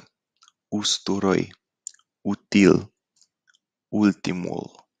 unealtă, usturoi, util,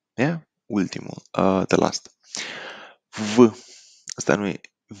 ultimul. Yeah? Ultimul, the last. V. Asta nu e.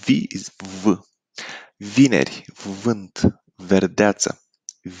 V is V. Vineri, vânt, verdeață,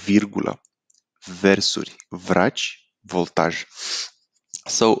 virgulă, versuri, vraci, voltaj.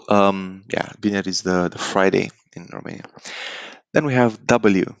 So, vineri is the Friday in Romania. Then we have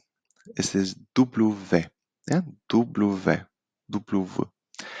W. This is W. Yeah, W.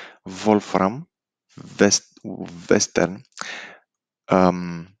 Wolfram, Western,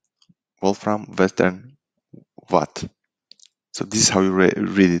 Wolfram, Western, Watt. So this is how you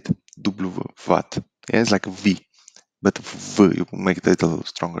read it. W. Watt. Yeah, it's like a V, but V, you make it a little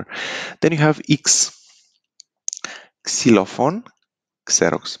stronger. Then you have X. Xylophone,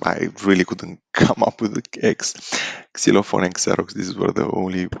 Xerox. I really couldn't come up with the X. Xylophone and Xerox. These were the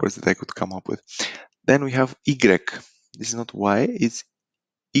only words that I could come up with. Then we have Y. This is not Y, it's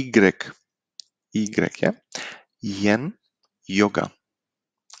Y. Y, yeah? Yen, yoga.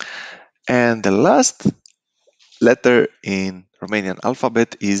 And the last letter in Romanian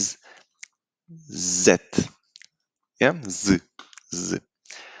alphabet is Z. Yeah? Z. Z.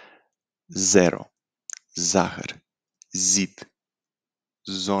 Zero. Zahăr. Zid.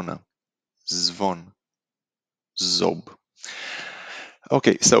 Zonă. Zvon. Zob.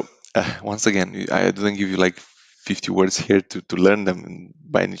 Okay, so once again, I didn't give you like 50 words here to learn them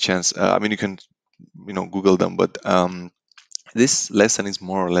by any chance. I mean, you can, Google them, but this lesson is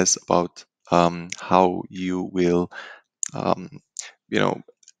more or less about how you will,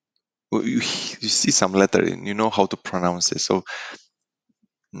 you see some letter and you know how to pronounce it. So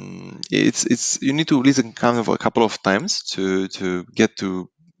it's you need to listen kind of a couple of times to get to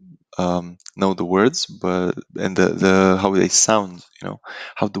know the words, but and the how they sound,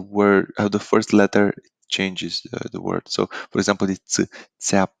 how the first letter changes the word. So for example, it's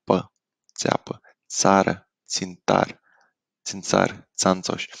țeapă, țeapă, țară, țintar, țințar,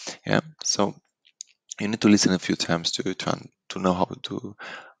 țanțoș. Yeah. So you need to listen a few times to know how to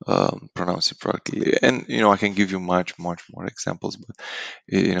pronounce it correctly. And I can give you much more examples, but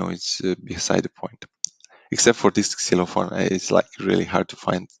it's beside the point. Except for this xylophone, it's like really hard to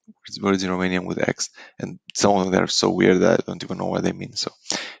find words in Romanian with X, and some of them are so weird that I don't even know what they mean. So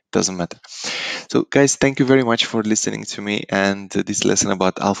it doesn't matter. So, guys, thank you very much for listening to me and this lesson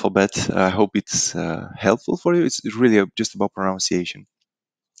about alphabet. I hope it's helpful for you. It's really just about pronunciation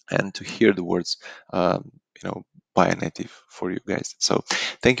and to hear the words, by a native for you guys. So,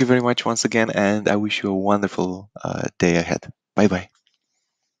 thank you very much once again, and I wish you a wonderful day ahead. Bye bye.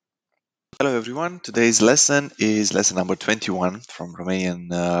 Hello everyone. Today's lesson is lesson number 21 from Romanian,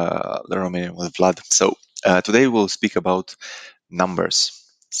 the Romanian with Vlad. So today we'll speak about numbers.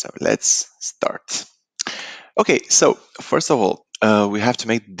 So let's start. Okay, so first of all, we have to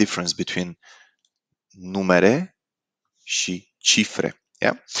make the difference between numere și cifre.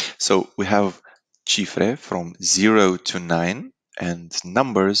 Yeah. So we have cifre from 0 to 9 and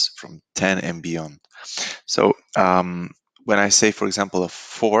numbers from 10 and beyond. So when I say, for example, a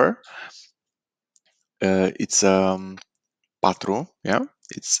 4, it's patru, yeah,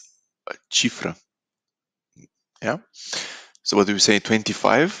 it's a cifră, yeah. So what do we say?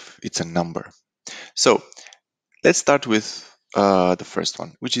 25, it's a number. So let's start with the first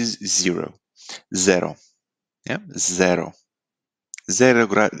one, which is zero. Zero, yeah, zero. Zero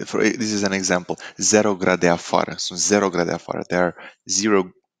grade. This is an example. 0 grade afară. So 0 grade afară. There are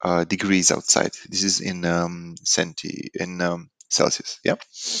 0 degrees outside. This is in Celsius. Yeah.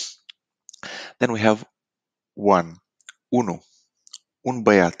 Then we have one. Unu. Un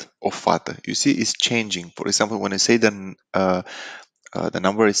băiat, o fată. You see, it's changing. For example, when I say the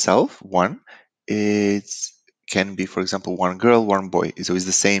number itself, one, it can be, for example, one girl, one boy. So it's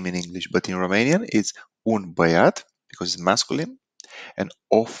the same in English, but in Romanian, it's un băiat because it's masculine, and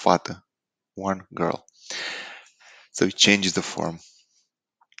o fată, one girl. So it changes the form.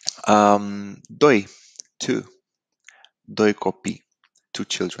 Doi, two. Doi copii, two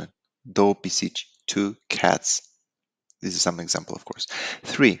children. Două pisici, two cats. This is some example, of course.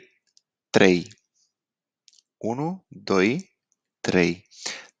 Three, trei. Unu, doi, trei.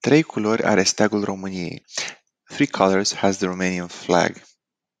 Trei culori are steagul României. Three colors has the Romanian flag.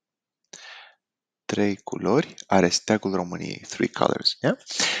 Trei culori are steagul României. Three colors. Yeah.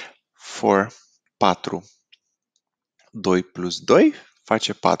 Four, patru. Doi plus doi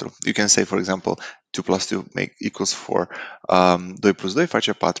face patru. You can say, for example, 2 plus 2 equals 4. Doi plus doi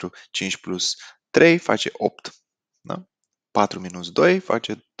face patru. 5 plus 3 face 8. Da? 4 minus 2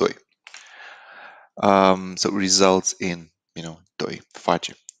 face 2. So results in, doi,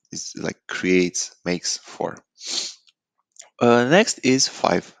 face. It's like creates, makes 4. Next is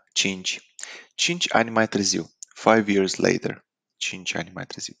 5, 5. 5 ani mai târziu. 5 years later. 5 ani mai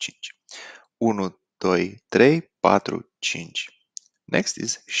târziu, 5. 1, 2, 3, 4, 5. Next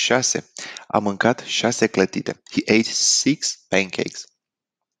is 6. A mâncat 6 clătite. He ate 6 pancakes.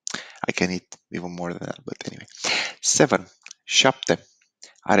 I can eat even more than that, but anyway. 7. 7.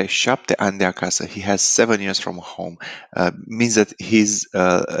 Are 7 ani de acasă. He has 7 years from home. Means that he's,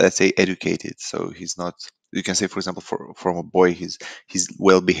 let's say, educated. So he's not, you can say, for example, from a boy, he's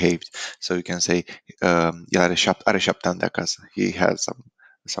well behaved. So you can say, el are 7 ani de acasă. He has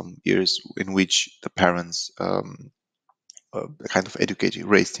some years in which the parents kind of educated,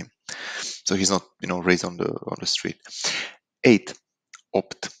 raised him. So he's not, raised on the street. 8.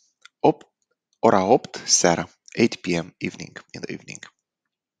 8. 8. Ora 8 seara. 8 p.m. evening, in the evening.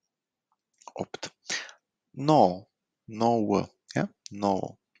 8. 9. 9. Yeah?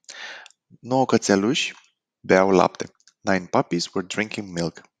 9. 9 cățeluși beau lapte. 9 puppies are drinking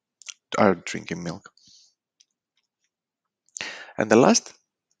milk. And the last,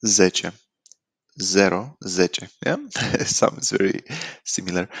 10. 0, 10. Yeah? Sounds very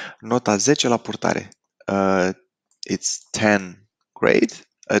similar. Nota 10 la purtare. It's 10 grade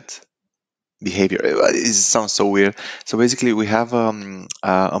at behavior. It sounds so weird. So basically, we have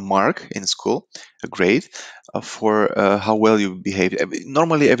a mark in school, a grade for how well you behave.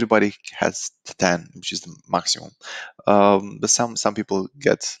 Normally, everybody has 10, which is the maximum. But some people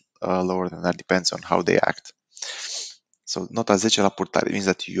get lower than that. Depends on how they act. So nota 10 la purtare means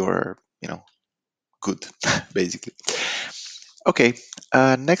that you're, good, basically. Okay,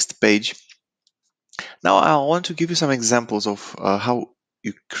 next page. Now I want to give you some examples of how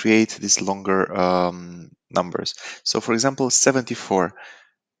you create these longer numbers. So for example, 74,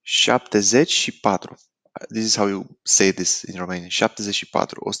 74. This is how you say this in Romanian. 74,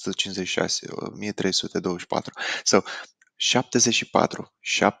 156, 1324. So 74,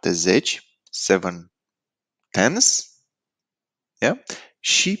 70, 7 tens, yeah,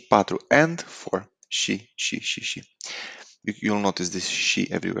 și 4 and 4. She. You'll notice this she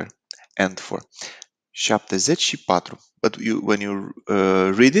everywhere. And 4. 74. But when you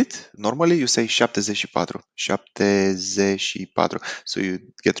read it, normally you say 74. 74. So you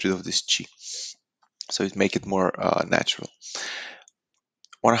get rid of this chi. So it make it more natural.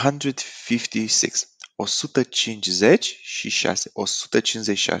 156. 156.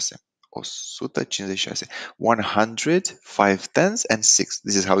 156. 156. 100, 5 tens, and 6.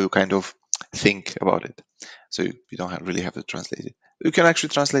 This is how you kind of think about it. So you don't really have to translate it. You can actually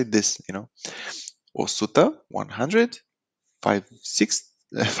translate this, 100, 100, 5, 6,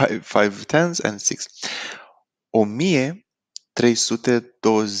 5 tens, and 6.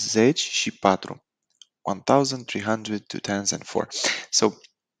 1324. 1300, 2 tens, and 4. So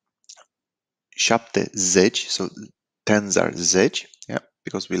 70, so tens are 10, yeah,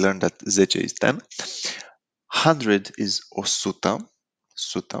 because we learned that 10 is 10. 100 is 100,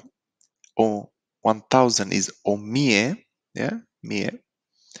 100. 1000 is 1000, yeah, 1000.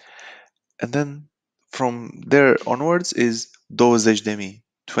 And then from there onwards is 20.000,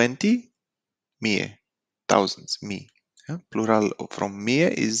 20, 1000, thousands, mi. Yeah? Plural from mie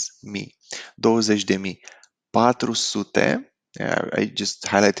is mi. 20.000. 400, yeah, I just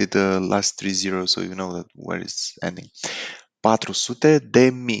highlighted the last 3 zeros so you know that where it's ending.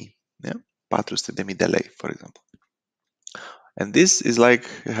 400.000, yeah, 400.000 de lei, for example. And this is like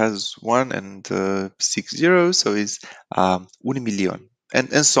it has 1 and 6 zeros, so it's 1 million.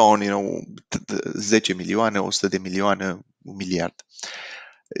 And so on, 10 milioane, 100 de milioane, 1 miliard.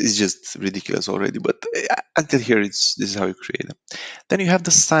 It's just ridiculous already, but until here, this is how you create them. Then you have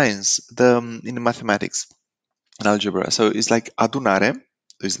the signs, in mathematics and algebra. So it's like adunare,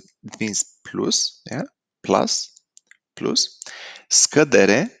 it means plus, yeah, plus, plus,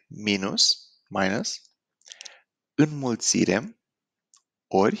 scădere, minus, înmulțire,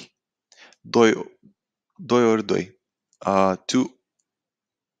 ori, 2 ori 2, 2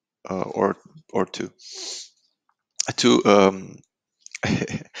 or 2. 2,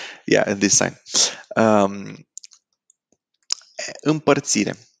 yeah, and this sign.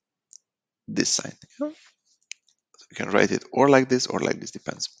 Împărțire, this sign. Yeah? You can write it or like this or like this,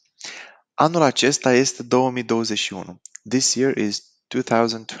 depends. Anul acesta este 2021. This year is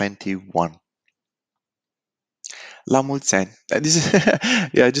 2021. La mulți ani. This is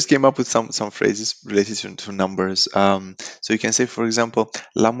yeah, I just came up with some phrases related to numbers. So you can say, for example,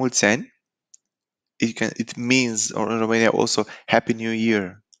 la mulți ani. It means, or in Romania also, Happy New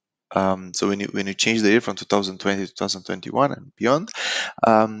Year. So when you change the year from 2020 to 2021 and beyond,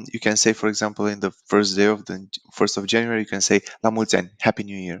 you can say, for example, in the first day of the 1st of January, you can say La mulți ani, Happy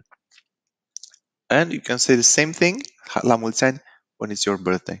New Year. And you can say the same thing, La mulți ani, when it's your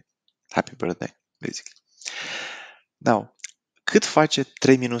birthday. Happy birthday, basically. Now, cât face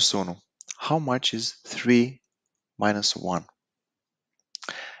 3 minus 1? How much is 3 minus 1?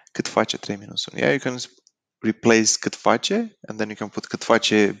 Cât face 3 minus 1? Yeah, you can replace cât face, and then you can put cât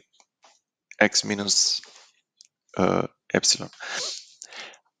face x minus epsilon.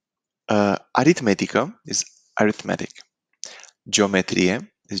 Aritmetică is arithmetic.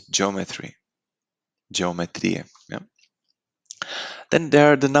 Geometrie is geometry. Geometrie. Yeah. Then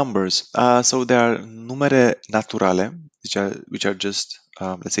there are the numbers. So there are numere naturale, which are just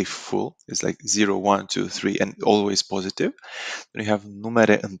let's say full. It's like 0, 1, 2, 3, and always positive. Then you have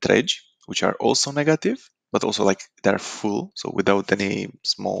numere întregi, which are also negative, but also like they're full, so without any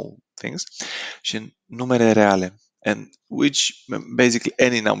small things. Și numere reale, and which basically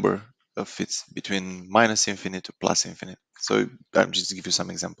any number fits between minus infinite to plus infinite. So I'm just give you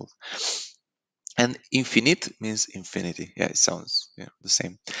some examples. And infinite means infinity. Yeah, it sounds the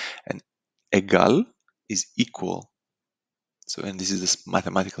same. And egal is equal. So, and this is this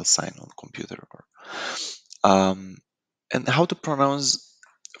mathematical sign on computer. And how to pronounce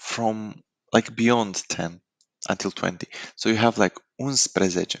from like beyond 10 until 20. So you have like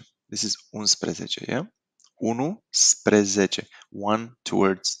 11. This is 11, yeah? 11, 1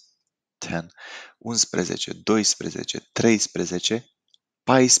 towards 10. 11, 12, 13, 14,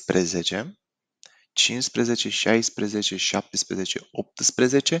 15, 16, 17,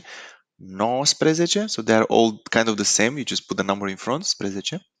 18, 19. So they are all kind of the same. You just put the number in front,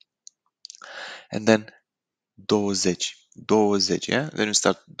 13. And then 20. 20, yeah? Then you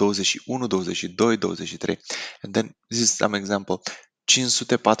start 21, 22, 23. And then this is some example.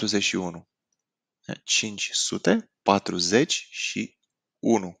 541. Yeah? 541.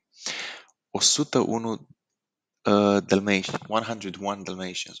 101 Dalmatians, 101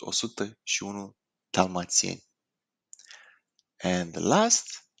 Dalmatians, 101 Dalmatieni. And the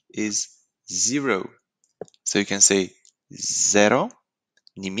last is 0. So you can say zero,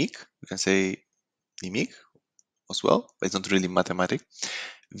 nimic. You can say nimic as well, but it's not really mathematic.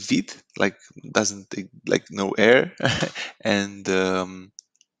 Vid, like doesn't like no air, and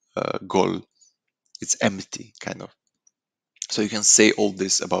gol, it's empty kind of. So you can say all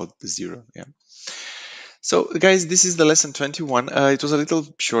this about the 0. Yeah. So guys, this is the lesson 21. It was a little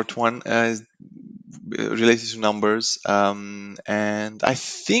short one, related to numbers, and I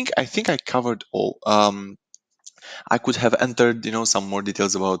think I covered all. I could have entered, some more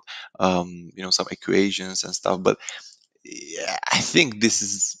details about, some equations and stuff, but yeah, I think this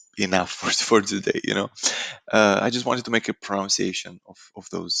is enough for today. I just wanted to make a pronunciation of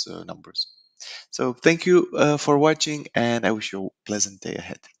those numbers. So thank you for watching, and I wish you a pleasant day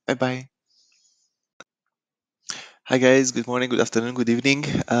ahead. Bye bye. Hi guys, good morning, good afternoon, good evening.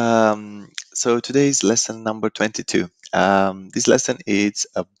 So today's lesson number 22. This lesson is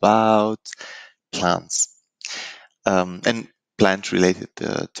about plants, and plant related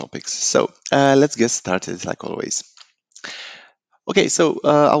topics. So let's get started like always. Okay, so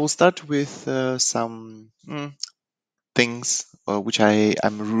I will start with some things which I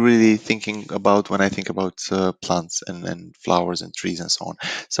am really thinking about when I think about plants and flowers and trees and so on.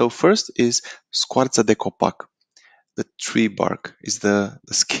 So first is squarza de copac. The tree bark is the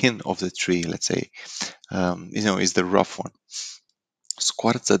skin of the tree, let's say, is the rough one.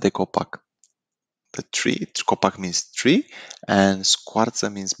 Squarza de copac, the tree. Copac means tree, and squarza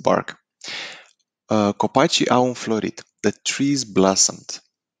means bark. Copacii au înflorit. The trees blossomed.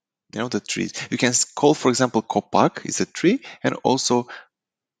 The trees. You can call, for example, copac is a tree, and also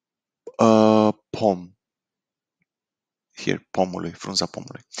pom. Here, pomului, frunza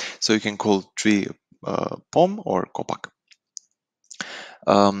pomului. So you can call tree pom or copac.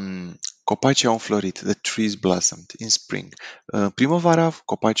 Copacii au înflorit. The trees blossomed in spring. Primăvara,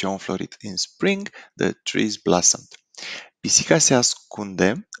 copacii au înflorit. In spring, the trees blossomed. Pisica se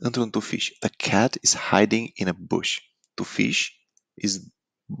ascunde într-un tufiș. The cat is hiding in a bush. Tufiș is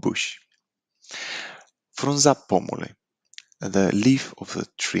bush. Frunza pomului. The leaf of the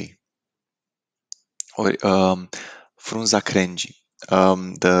tree. Or frunza crengii.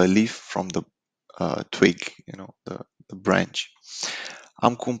 The leaf from the twig, the branch.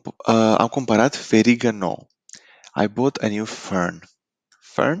 Am cumpărat ferigă nouă. I bought a new fern.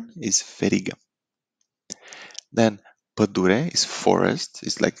 Fern is ferigă. Then pădure is forest.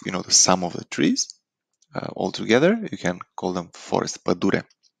 It's like, the sum of the trees. All together, you can call them forest, pădure.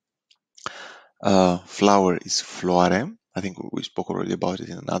 Flower is floare. I think we spoke already about it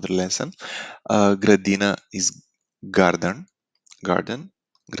in another lesson. Grădină is garden. Garden,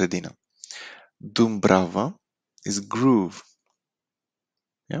 grădină. Dumbrava is groove.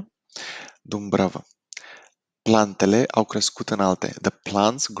 Yeah? Dumbrava. Plantele au crescut înalte. The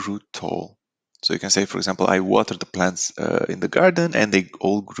plants grew tall. So you can say, for example, I watered the plants in the garden and they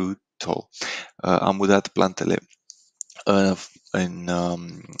all grew tall. Am mutat plantele în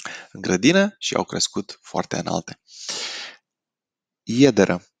grădină și au crescut foarte înalte.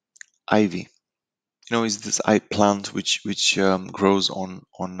 Iederă, ivy. Is this plant which grows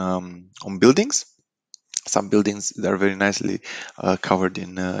on buildings. Some buildings that are very nicely covered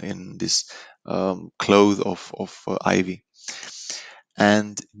in this cloth of ivy.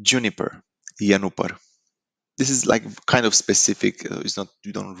 And juniper, Janupar. This is like kind of specific. It's not,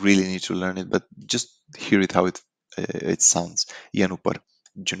 you don't really need to learn it, but just hear it how it sounds. Janupar,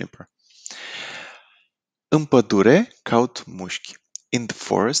 juniper. În pădure caut mușchi. In the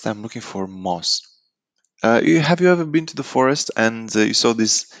forest, I'm looking for moss. Have you ever been to the forest and you saw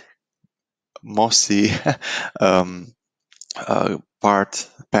this mossy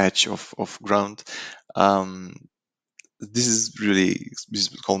patch of ground? This is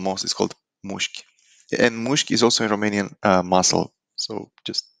called moss. It's called mușchi. And mușchi is also in Romanian muscle, so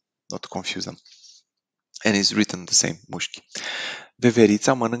just not to confuse them. And it's written the same, mușchi.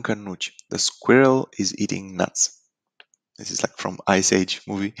 Veverița mănâncă nuci. The squirrel is eating nuts. This is like from Ice Age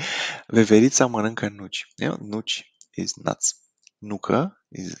movie. Veverița mănâncă nuci. Nuci is nuts. Nucă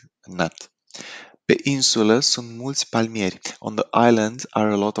is nut. Pe insulă sunt mulți palmieri. On the island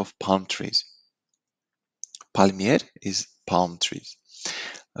are a lot of palm trees. Palmier is palm trees.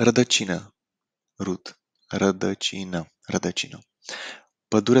 Rădăcină, root. Rădăcină.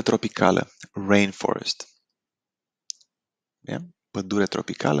 Pădure tropicală, rainforest. Yeah? Pădure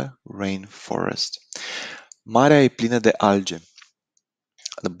tropicală, rainforest. Marea e plină de alge.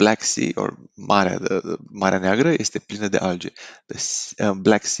 The Black Sea or Marea Neagră este plină de alge. The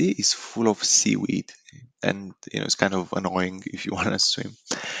Black Sea is full of seaweed, and it's kind of annoying if you want to swim.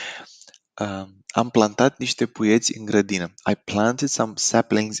 Am plantat niște puieți în grădină. I planted some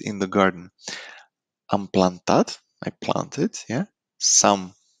saplings in the garden. Am plantat, I planted, yeah,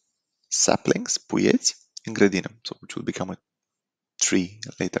 some saplings, puieți, în grădină. So which will become a tree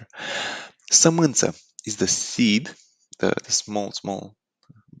later. Sămânță is the seed, the small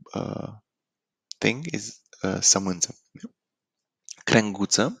thing is sămânță.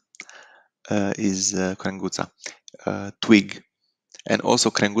 Crenguță is crenguța, twig. And also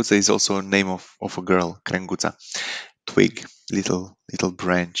crenguța is also a name of a girl, crenguța. Twig, little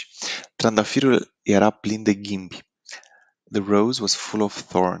branch. Trandafirul era plin de ghimbi. The rose was full of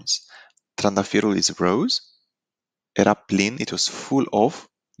thorns. Trandafirul is rose. Era plin, it was full of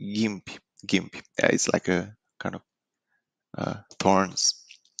ghimbi. Ghimbi. Yeah, it's like a kind of thorns.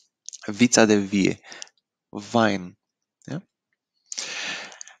 Vița de vie, vine. Yeah.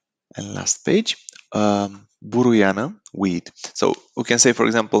 And last page, buruiană, weed. So we can say, for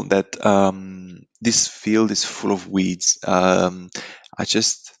example, that this field is full of weeds.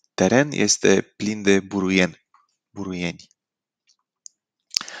 Acest teren este plin de buruieni.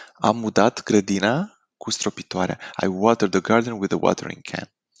 Am mutat grădina cu stropitoarea. I watered the garden with a watering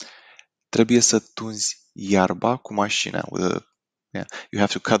can. Trebuie să tunzi iarba cu mașina. You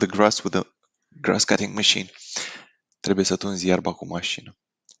have to cut the grass with a grass cutting machine. Trebuie să tunzi iarba cu mașină.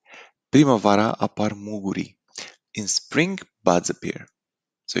 Primăvara apar mugurii. In spring, buds appear.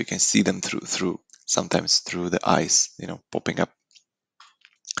 So you can see them sometimes through the ice, popping up.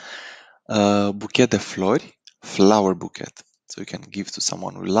 Buchet de flori, flower bouquet. So you can give to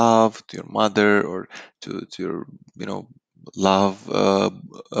someone you love, to your mother, or to your, love, a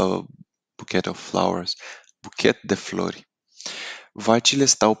bouquet of flowers. Buchet de flori. Vacile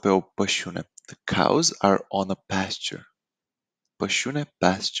stau pe o pășune. The cows are on a pasture. Pășune,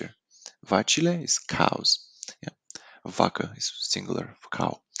 pasture. Vacile is cows. Yeah. Vacă is singular for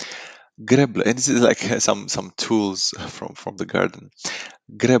cow. Greblă, and this is like some tools from the garden.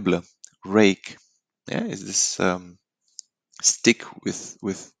 Greblă, rake. Yeah, is this stick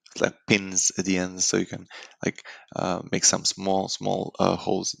with like pins at the end, so you can like make some small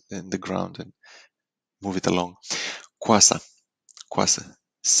holes in the ground and move it along. Coasa,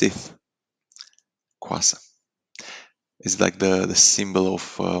 scythe. Coasa is like the symbol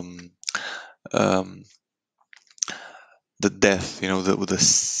of the death, with the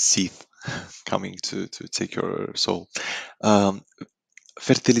scythe coming to take your soul.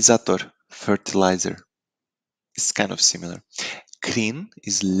 Fertilizator, fertilizer. It's kind of similar. Crin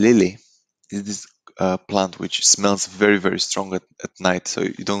is lily. It's this plant which smells very, very strong at night, so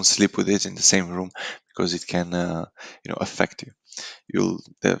you don't sleep with it in the same room because it can affect you. You'll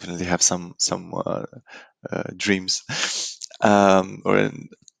definitely have some dreams.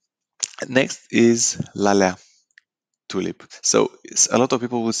 Next is lalea, tulip. So a lot of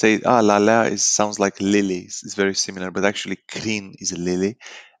people will say, lalea sounds like lily. It's very similar, but actually crin is a lily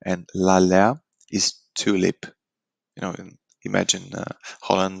and lalea is tulip. Imagine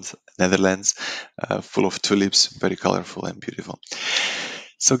Holland, Netherlands, full of tulips, very colorful and beautiful.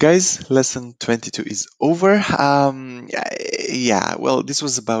 So guys, lesson 22 is over. Well, this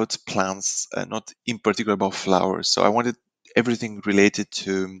was about plants, not in particular about flowers. So I wanted everything related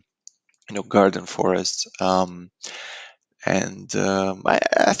to garden forest. I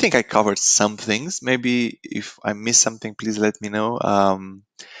think I covered some things. Maybe if I missed something, please let me know.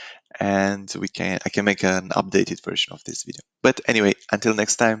 And I can make an updated version of this video. But anyway, until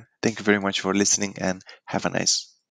next time, thank you very much for listening and have a nice